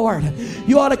of the Lord.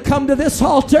 You ought to come to this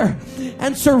altar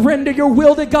and surrender your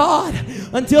will to God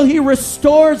until He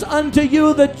restores unto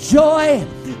you the joy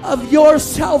of your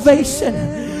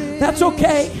salvation. That's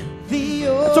okay.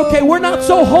 That's okay. We're not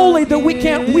so holy that we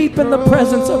can't weep in the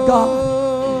presence of God.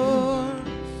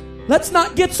 Let's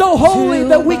not get so holy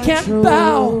that we can't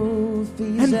bow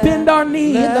and bend our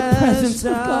knee in the presence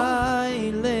of God.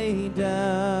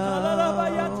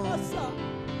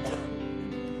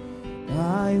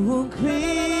 I will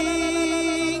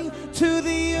cling to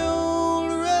the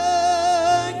old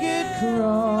rugged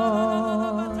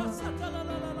cross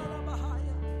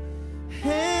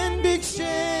and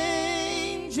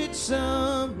exchange it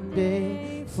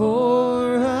someday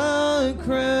for a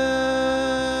crown.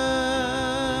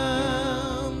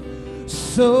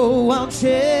 So I'll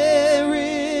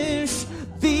cherish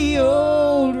the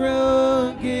old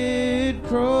rugged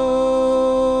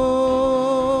cross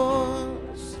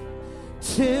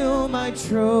till my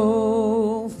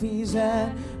trophies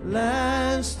at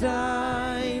last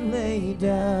I lay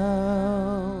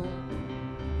down.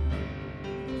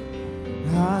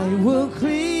 I will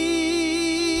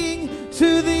cling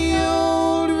to the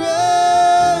old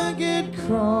rugged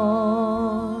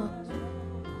cross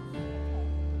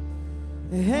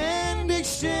and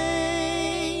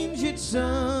exchange it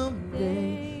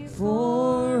someday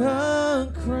for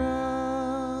a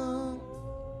crown.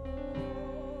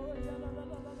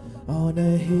 On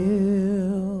a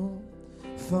hill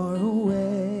far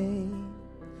away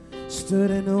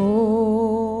stood an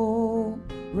old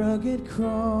rugged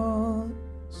cross,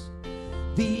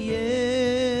 the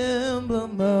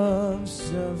emblem of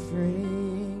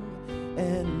suffering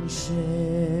and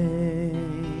shame.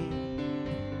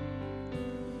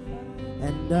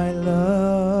 And I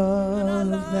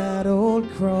love that old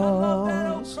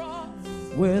cross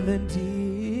where the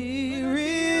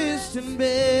dearest and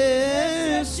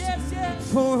best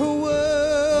for a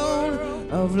world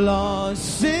of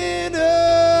lost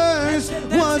sinners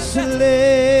was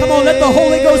laid. Come on, let the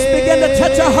Holy Ghost begin to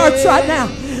touch our hearts right now.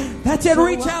 That's it.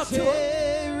 Reach out to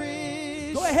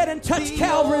Him. Go ahead and touch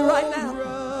Calvary right now.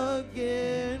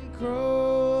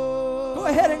 Go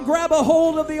ahead and grab a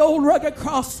hold of the old rugged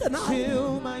cross tonight.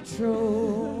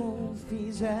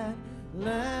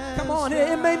 Come on,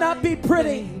 it may not be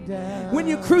pretty. When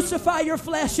you crucify your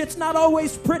flesh, it's not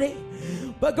always pretty.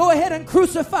 But go ahead and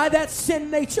crucify that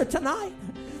sin nature tonight.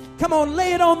 Come on,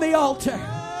 lay it on the altar.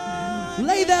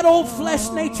 Lay that old flesh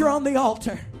nature on the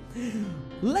altar.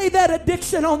 Lay that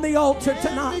addiction on the altar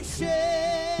tonight.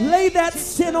 Lay that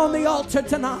sin on the altar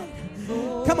tonight.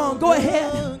 Come on, go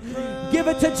ahead. Give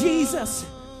it to Jesus.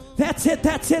 That's it,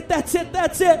 that's it, that's it,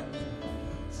 that's it.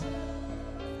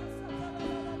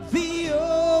 The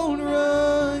old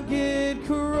rugged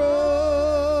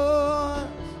cross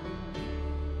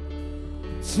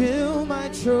till my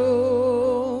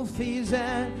trophies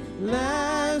at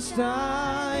last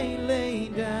I lay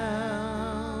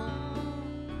down.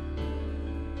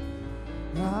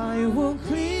 I will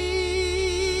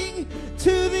cling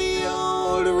to the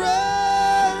old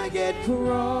rugged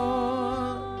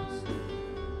cross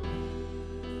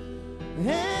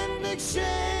and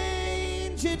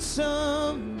exchange it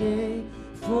someday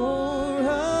for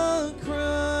a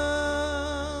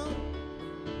crown.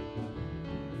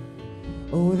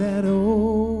 Oh, that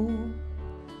old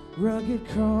rugged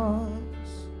cross,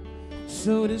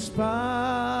 so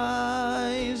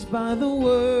despised by the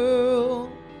world,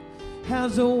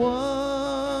 has a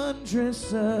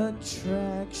wondrous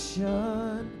attraction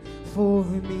for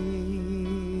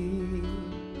me.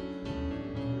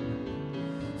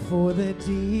 For the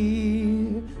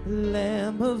dear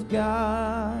Lamb of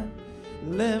God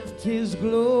left His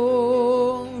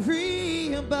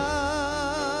glory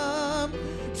above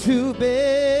to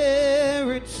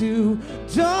bear it to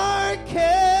dark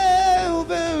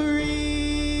Calvary.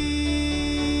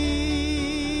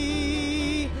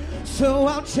 So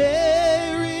I'll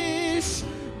cherish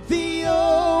the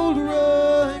old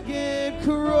rugged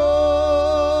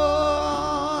cross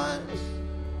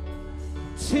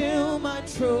till my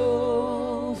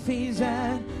trophies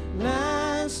at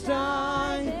last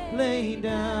I lay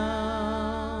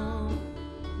down.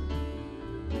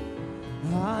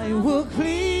 I will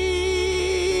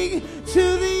cling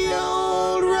to the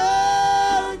old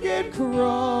rugged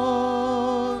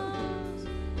cross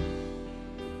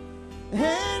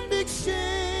and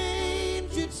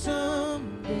exchange it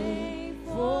someday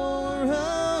for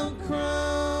a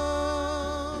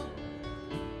crown.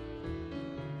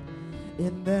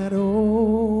 In that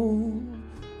old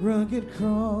rugged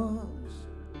cross,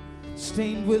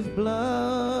 stained with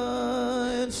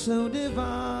blood so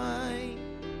divine,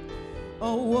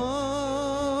 a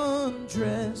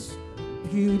wondrous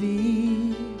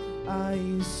beauty I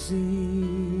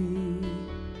see.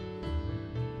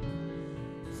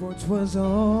 For 'twas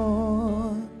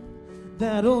on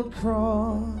that old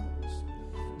cross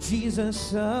Jesus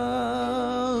suffered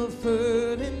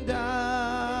and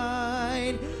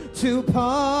died to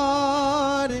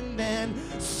pardon and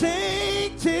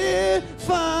sanctify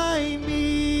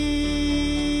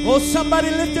me. Oh, somebody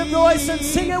lift your voice and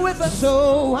sing it with us.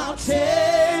 So I'll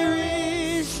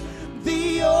cherish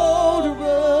the old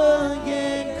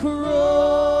rugged cross.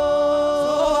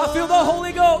 Oh, I feel the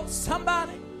Holy Ghost.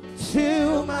 Somebody.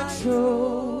 Till my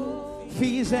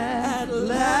trophies at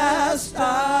last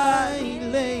I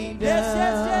lay down. Yes,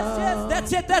 yes, yes, yes.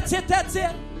 That's it, that's it, that's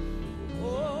it.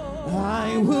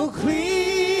 I will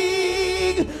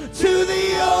cling to the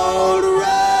old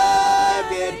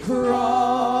rugged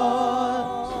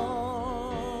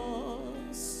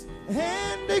cross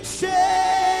and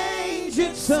exchange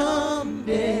it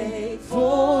someday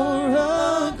for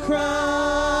a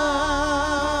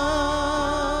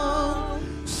crown.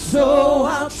 So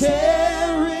I'll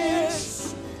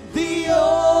cherish the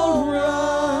old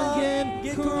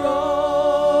rugged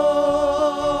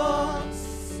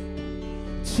cross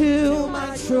till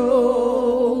my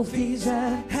trophies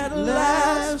at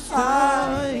last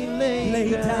I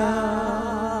lay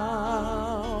down.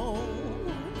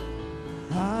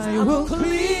 I will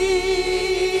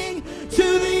cling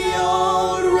to the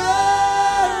old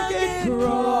rugged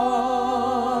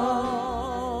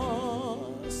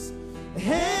cross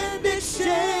and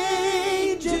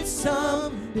exchange it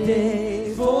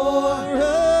someday for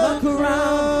a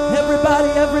crown. Everybody,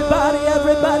 everybody,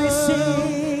 everybody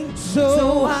sing.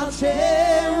 So I'll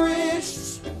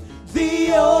cherish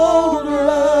the old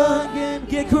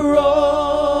rugged cross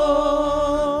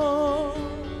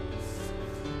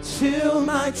till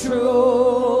my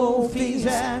trophies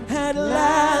at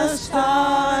last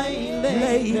I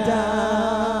lay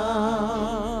down.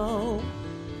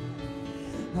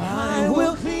 I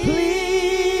will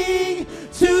cling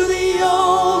to the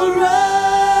old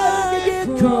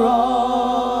rugged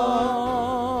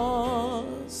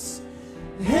cross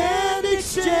and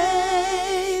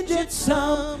exchange it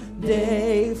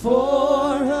someday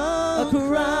for a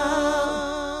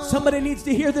crown. Somebody needs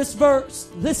to hear this verse.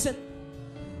 Listen.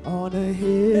 On a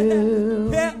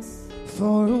hill Yes.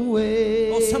 far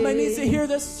away. Oh, somebody needs to hear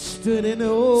this. Stood an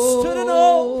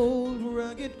old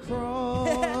rugged cross.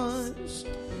 Yes.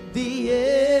 The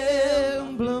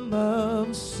emblem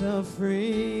of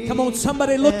suffering. Come on,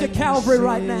 somebody look to and Calvary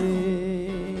right now.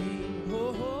 sin.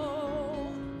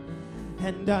 Oh,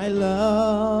 And I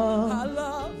love I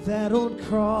love that old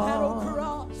cross, that old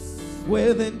cross.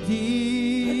 where the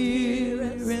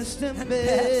dearest and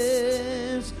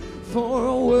best for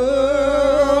a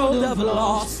world of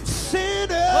lost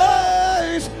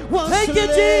sinners was Thank you,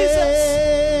 slain. Jesus.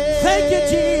 Thank you,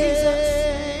 Jesus.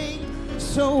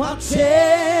 So I'll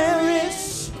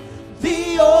cherish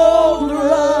the old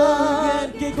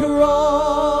rugged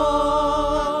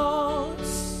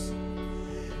cross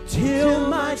till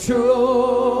my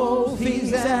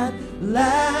trophies at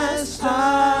last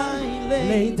I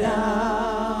lay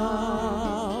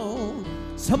down.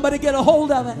 Somebody get a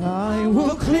hold of it. I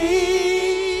will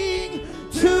cling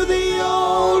to the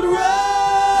old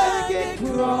rugged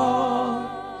cross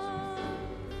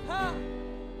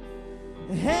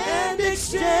and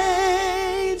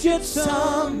exchange it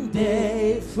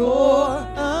someday for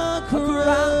a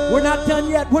crown. We're not done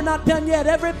yet. We're not done yet,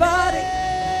 everybody.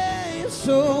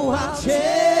 So I'll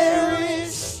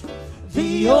cherish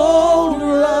the old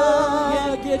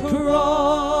rugged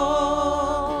cross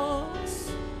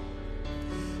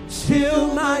till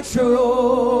my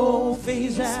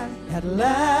trophies at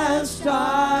last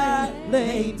I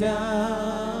lay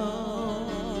down.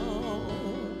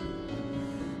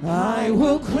 I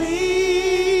will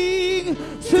cling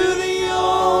to the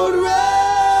old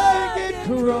rugged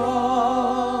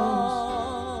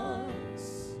cross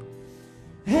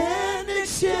and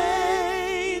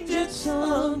exchange it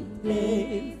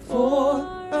someday for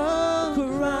a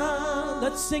crown.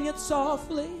 Let's sing it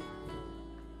softly.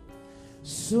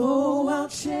 So I'll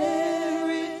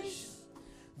cherish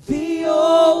the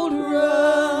old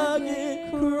rugged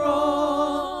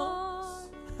cross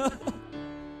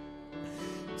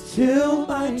till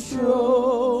my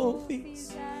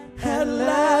trophies at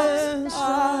last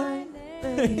I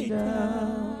lay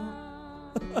down.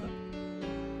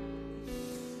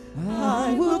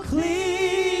 I will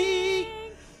cling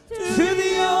to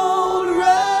the old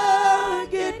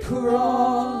rugged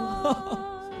cross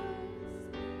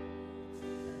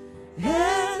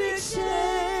and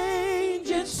exchange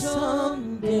it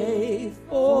someday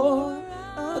for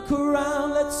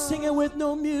Sing it with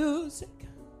no music.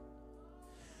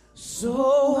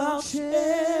 So I'll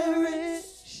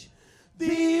cherish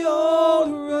the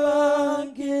old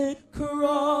rugged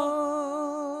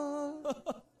cross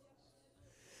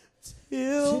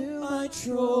till my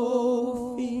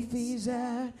trophies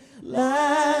at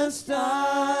last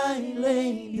I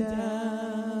lay down.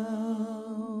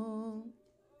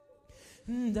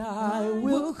 And I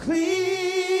will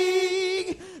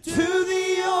cling to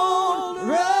the old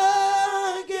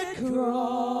rugged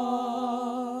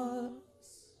cross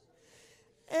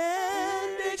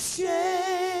and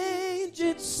exchange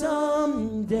it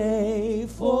someday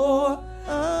for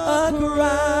a crown.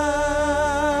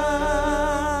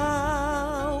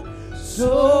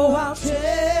 So I'll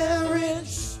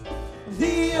cherish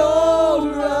the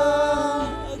old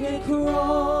rugged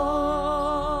cross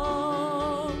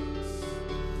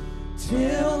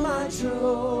till my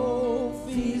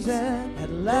trophies at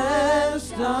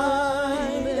last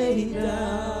I lay down.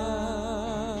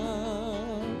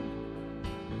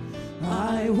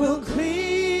 I will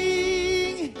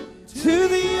cling to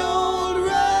the old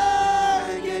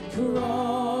rugged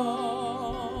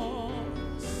cross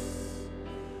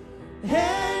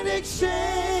and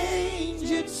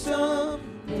exchange it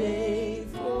someday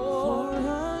for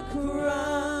a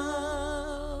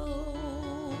crown.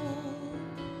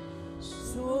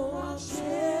 So I'll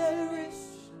cherish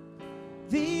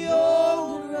the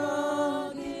old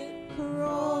rugged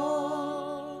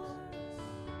cross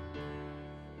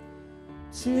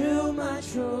till my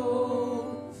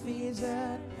trophies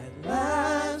at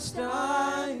last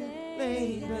I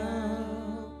lay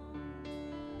down.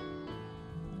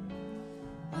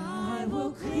 I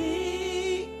will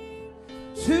cling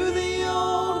to the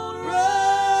old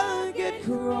rugged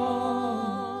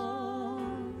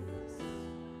cross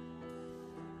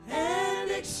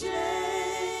and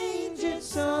exchange it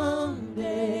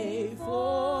someday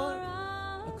for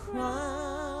a crown.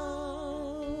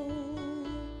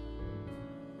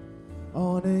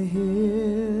 On a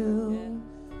hill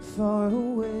far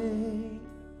away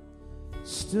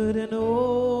stood an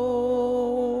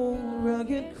old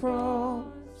rugged cross,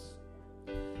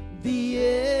 the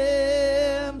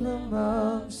emblem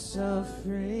of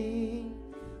suffering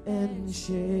and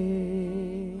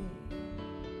shame.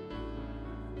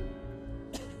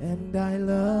 And I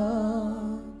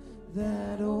love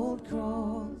that old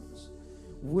cross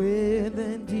with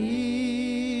the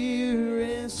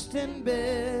dearest and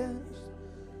best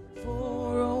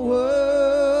for a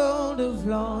world of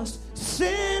lost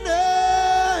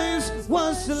sinners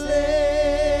was slain.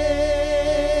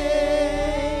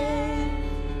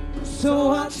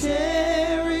 So I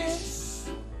cherish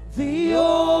the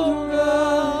old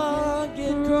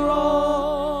rugged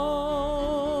cross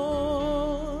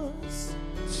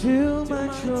till my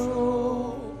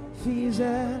trophies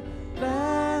at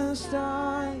last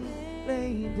I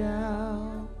lay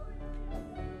down.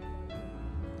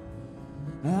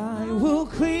 I will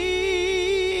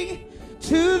cling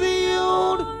to the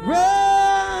old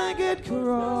rugged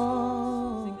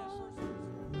cross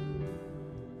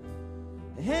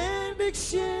and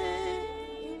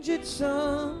exchange it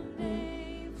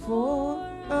someday for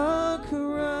a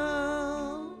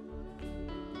crown.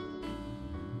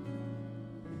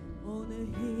 On a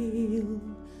hill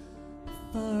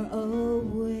far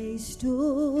away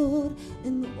stood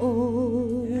an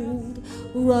old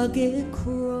rugged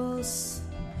cross,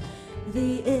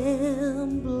 the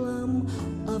emblem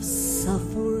of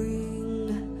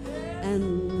suffering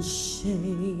and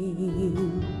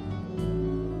shame.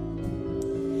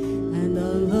 And I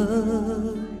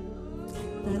love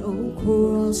that old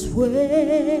cross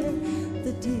where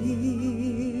the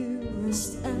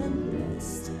dearest and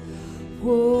blessed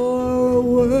for a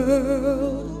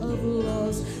world of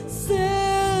lost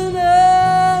sinners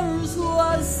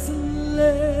was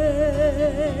slain.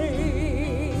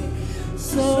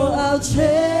 So I'll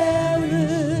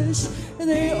cherish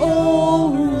the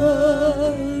old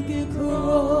rugged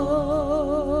cross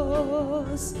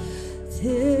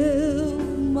till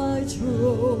my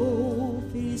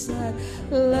trophies at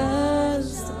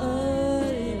last I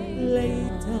lay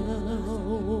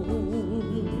down.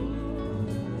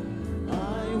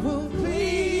 I will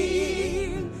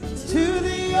cling to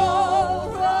the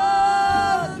old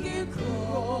rugged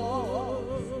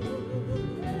cross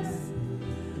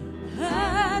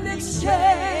and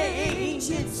exchange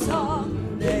it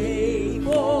someday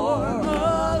for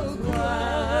a crown.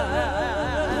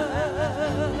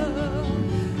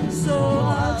 So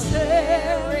I'll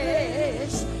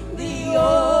cherish the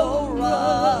old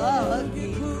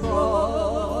rugged cross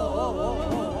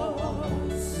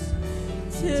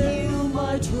till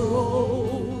my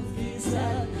trophies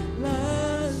at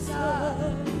last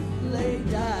I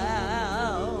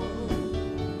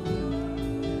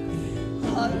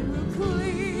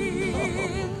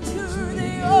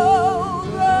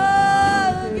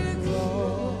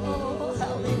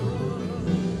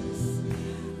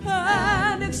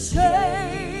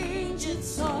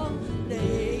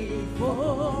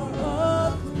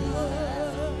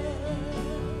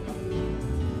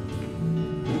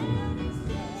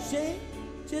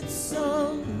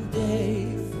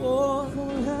someday for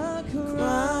a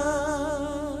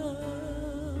crown.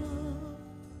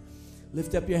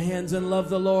 Lift up your hands and love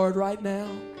the Lord right now.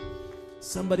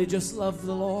 Somebody just love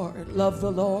the Lord. Love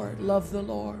the Lord. Love the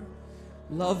Lord.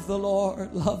 Love the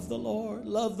Lord. Love the Lord.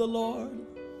 Love the Lord.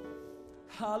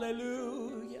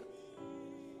 Hallelujah.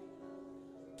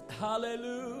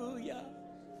 Hallelujah.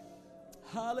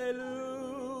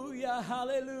 Hallelujah.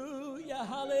 Hallelujah.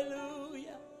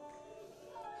 Hallelujah.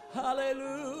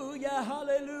 Hallelujah.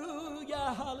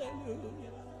 Hallelujah.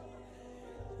 Hallelujah.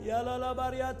 Ya la la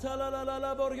bariata la la la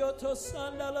la borioto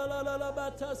sanda la la la la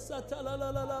batasata la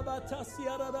la la la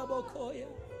batasiara la bokoya.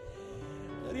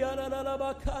 Riana la la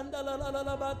bakanda la la la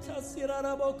la batasira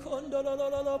la bokondo la la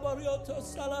la la borioto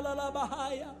sala la la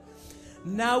bahaya.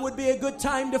 Now would be a good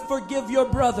time to forgive your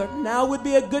brother. Now would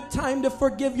be a good time to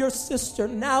forgive your sister.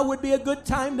 Now would be a good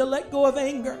time to let go of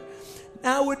anger.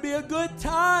 Now would be a good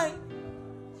time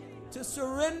to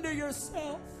surrender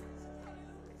yourself.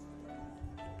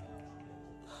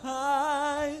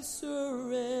 I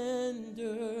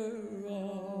surrender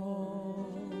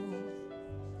all.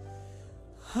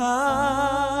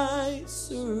 I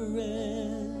surrender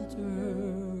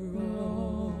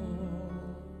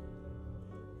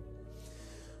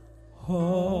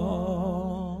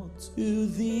all to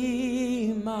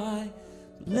Thee, my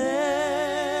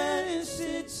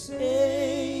blessed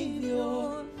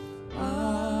Savior.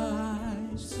 I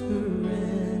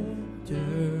surrender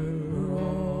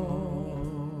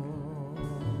all.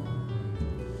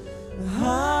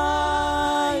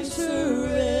 I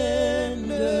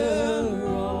surrender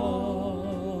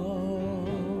all.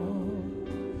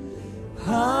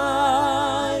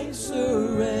 I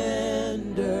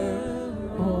surrender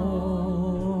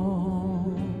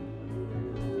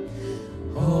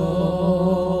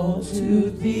all to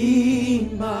Thee,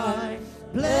 my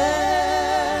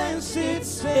blessed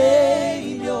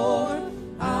Savior.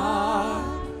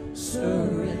 I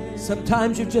surrender.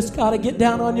 Sometimes you've just got to get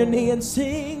down on your knee and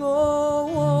sing.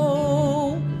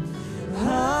 Oh,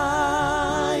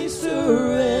 I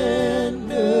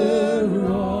surrender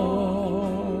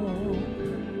all.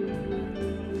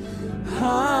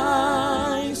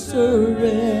 I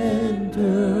surrender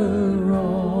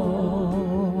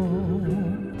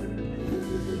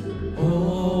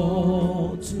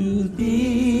all to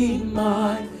Thee,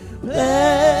 my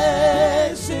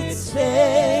blessed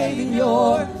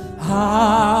Savior.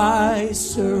 I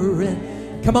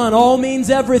surrender. Come on, all means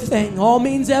everything. All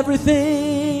means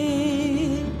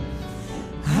everything.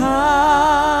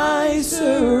 I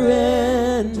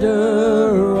surrender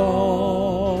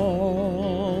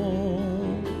all.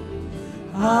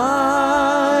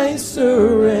 I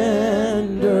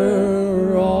surrender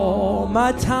all.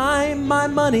 My time, my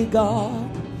money, God.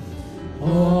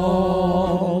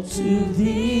 All to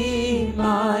Thee,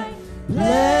 my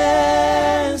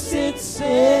blessed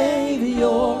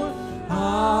Savior.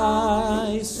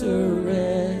 I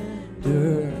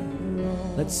surrender.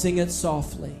 Let's sing it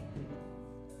softly.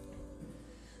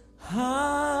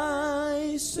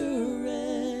 I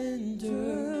surrender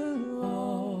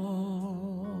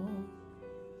all.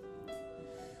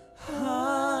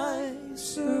 I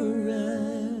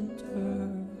surrender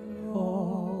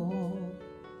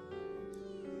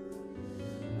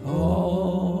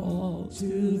all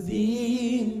to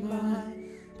Thee, my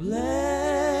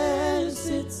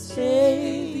blessed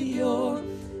Savior.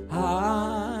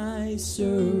 I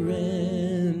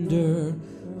surrender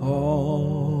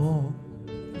all.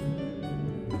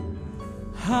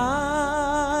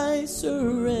 I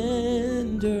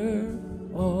surrender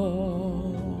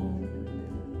all.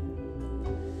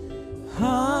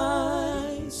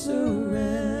 I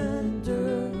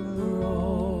surrender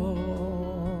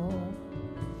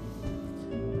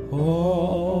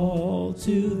all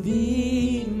to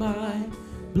Thee, my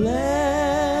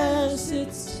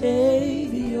blessed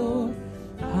Savior.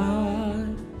 I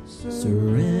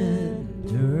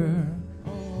surrender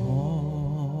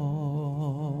all.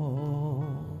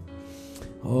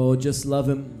 Oh, just love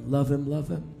Him, love Him, love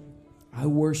Him. I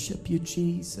worship You,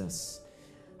 Jesus.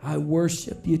 I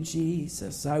worship You,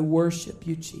 Jesus. I worship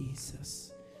You,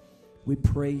 Jesus. We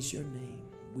praise Your name.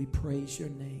 We praise Your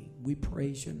name. We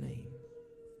praise Your name.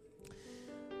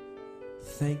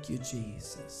 Thank You,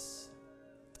 Jesus.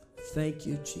 Thank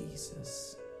You,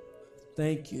 Jesus.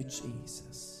 Thank You,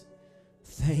 Jesus.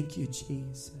 Thank You,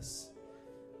 Jesus.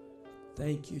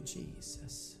 Thank You,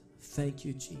 Jesus. Thank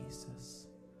You, Jesus.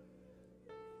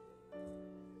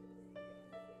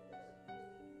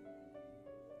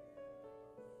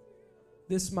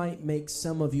 This might make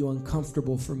some of you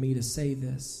uncomfortable for me to say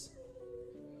this.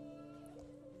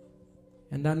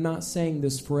 And I'm not saying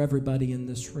this for everybody in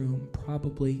this room,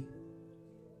 probably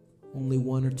only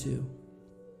one or two.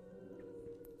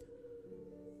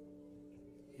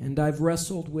 And I've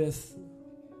wrestled with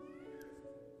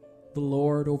the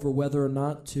Lord over whether or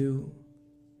not to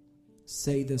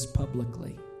say this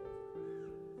publicly.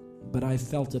 But I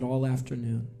felt it all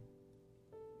afternoon.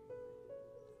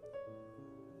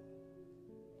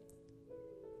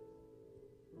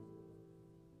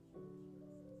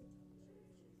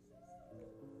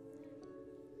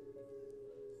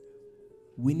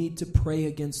 We need to pray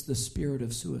against the spirit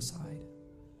of suicide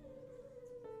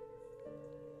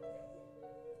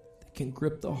that can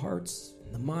grip the hearts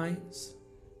and the minds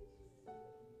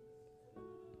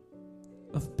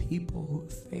of people who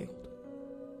have failed.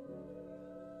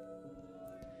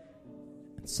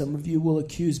 And some of you will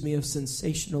accuse me of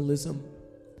sensationalism,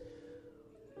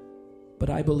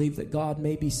 but I believe that God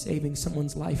may be saving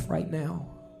someone's life right now.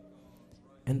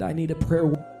 And I need a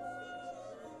prayer.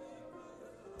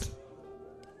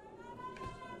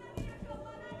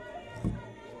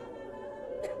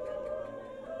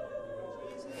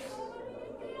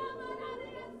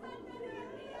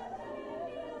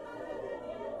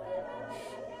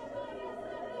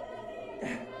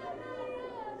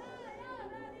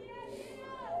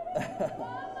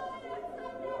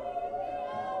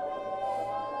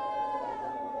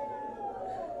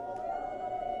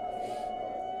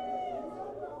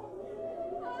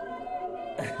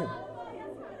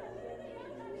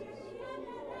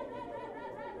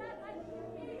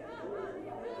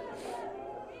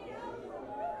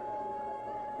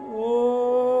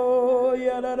 Oh,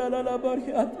 ya la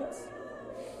bariatas.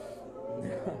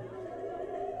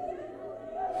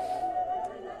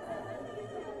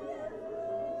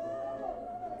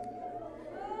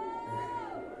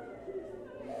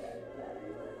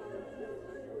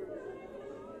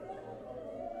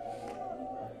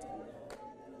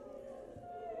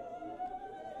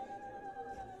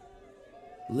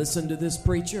 Listen to this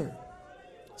preacher.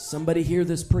 Somebody hear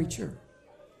this preacher.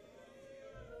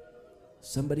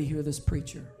 Somebody hear this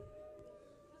preacher.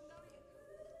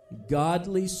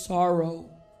 Godly sorrow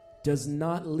does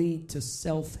not lead to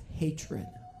self-hatred.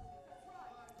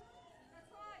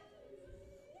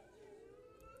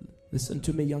 Listen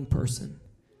to me, young person.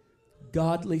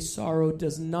 Godly sorrow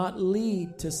does not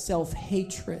lead to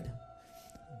self-hatred.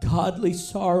 Godly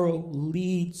sorrow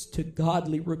leads to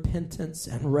godly repentance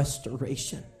and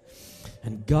restoration.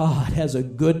 And God has a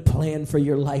good plan for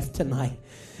your life tonight.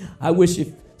 I wish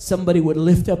if somebody would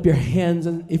lift up your hands,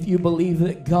 and if you believe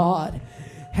that God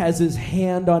has his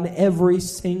hand on every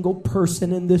single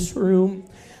person in this room,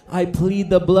 I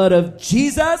plead the blood of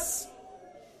Jesus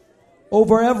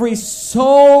over every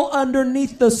soul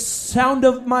underneath the sound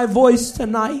of my voice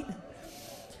tonight.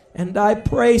 And I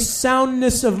pray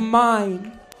soundness of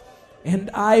mind.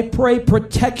 And I pray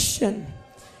protection.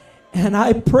 And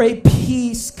I pray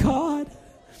peace, God.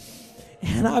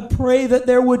 And I pray that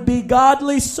there would be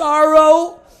godly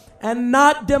sorrow and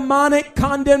not demonic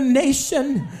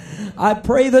condemnation. I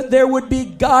pray that there would be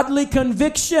godly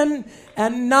conviction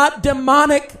and not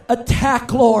demonic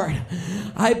attack, Lord.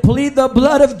 I plead the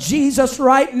blood of Jesus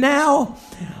right now.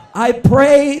 I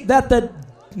pray that the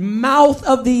mouth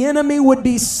of the enemy would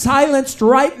be silenced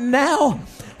right now.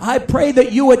 I pray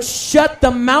that you would shut the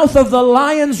mouth of the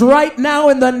lions right now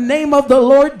in the name of the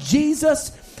Lord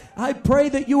Jesus. I pray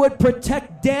that you would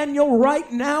protect Daniel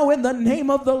right now in the name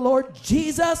of the Lord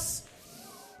Jesus.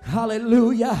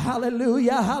 Hallelujah,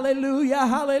 hallelujah, hallelujah,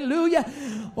 hallelujah.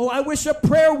 Oh, I wish a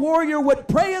prayer warrior would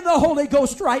pray in the Holy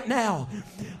Ghost right now.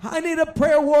 I need a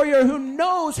prayer warrior who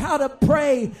knows how to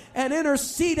pray and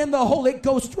intercede in the Holy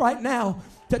Ghost right now,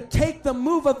 to take the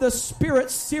move of the Spirit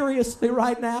seriously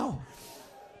right now.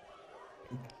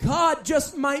 God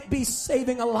just might be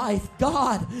saving a life.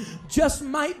 God just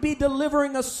might be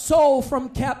delivering a soul from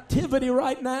captivity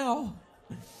right now.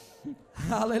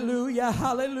 Hallelujah,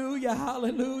 hallelujah,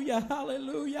 hallelujah,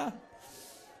 hallelujah,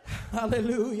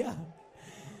 hallelujah,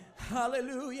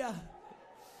 hallelujah.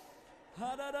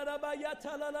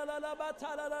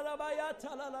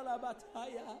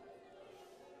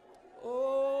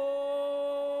 Oh,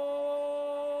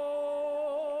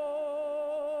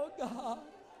 God.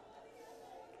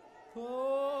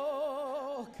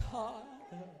 Oh, God.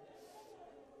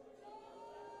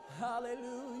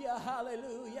 Hallelujah,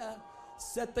 hallelujah.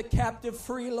 Set the captive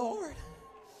free, Lord.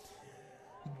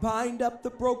 Bind up the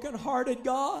brokenhearted,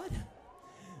 God.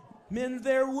 Mend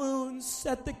their wounds.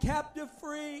 Set the captive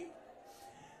free.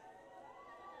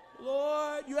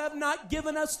 Lord, you have not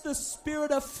given us the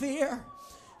spirit of fear.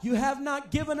 You have not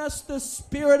given us the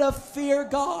spirit of fear,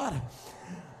 God.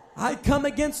 I come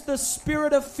against the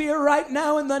spirit of fear right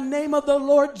now in the name of the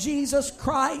Lord Jesus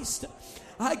Christ.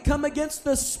 I come against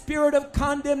the spirit of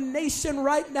condemnation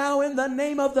right now in the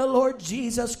name of the Lord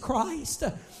Jesus Christ.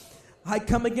 I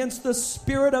come against the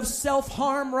spirit of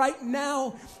self-harm right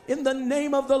now in the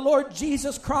name of the Lord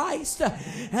Jesus Christ.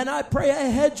 And I pray a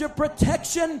hedge of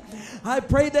protection. I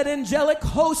pray that angelic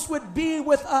hosts would be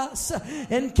with us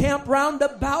and camp round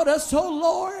about us, oh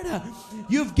Lord.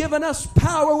 You've given us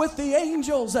power with the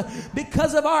angels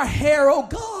because of our hair, oh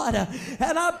God.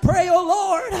 And I pray, oh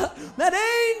Lord, that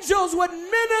angels would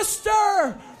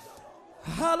minister.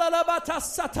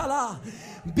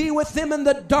 Be with them in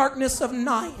the darkness of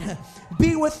night.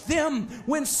 Be with them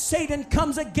when Satan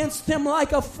comes against them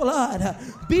like a flood.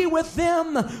 Be with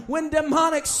them when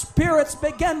demonic spirits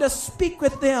begin to speak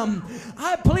with them.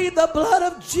 I plead the blood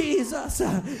of Jesus.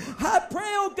 I pray,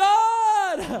 oh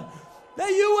God, that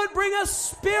you would bring a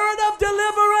spirit of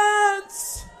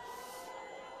deliverance.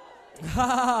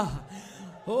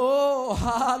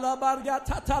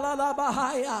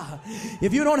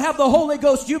 If you don't have the Holy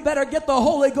Ghost, you better get the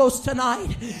Holy Ghost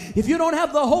tonight. If you don't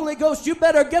have the Holy Ghost, you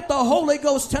better get the Holy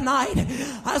Ghost tonight.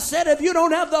 I said, if you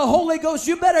don't have the Holy Ghost,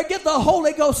 you better get the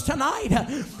Holy Ghost tonight.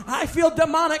 I feel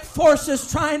demonic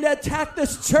forces trying to attack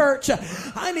this church.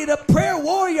 I need a prayer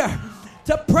warrior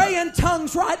to pray in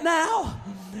tongues right now.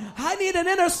 I need an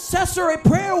intercessory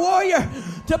prayer warrior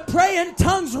to pray in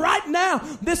tongues right now.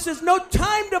 This is no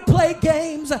time to play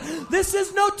games. This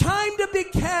is no time to be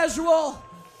casual.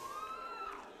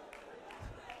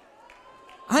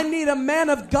 I need a man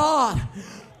of God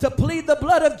to plead the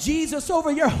blood of Jesus over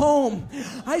your home.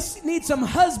 I need some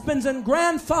husbands and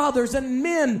grandfathers and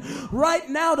men right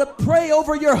now to pray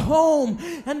over your home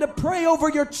and to pray over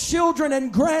your children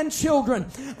and grandchildren.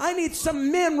 I need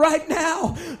some men right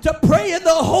now to pray in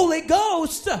the Holy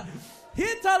Ghost.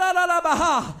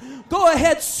 Go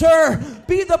ahead, sir.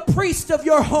 Be the priest of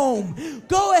your home.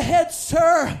 Go ahead,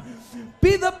 sir.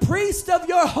 Be the priest of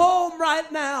your home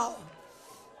right now.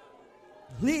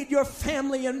 Lead your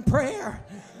family in prayer.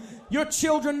 Your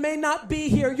children may not be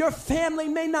here. Your family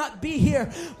may not be here.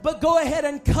 But go ahead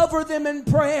and cover them in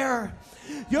prayer.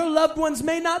 Your loved ones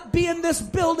may not be in this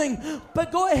building.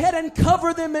 But go ahead and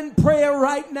cover them in prayer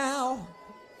right now.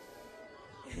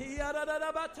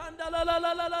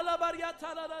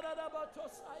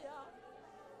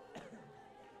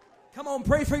 Come on,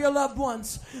 pray for your loved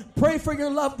ones. Pray for your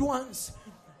loved ones.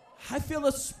 I feel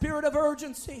a spirit of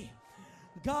urgency.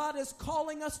 God is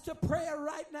calling us to prayer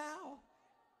right now.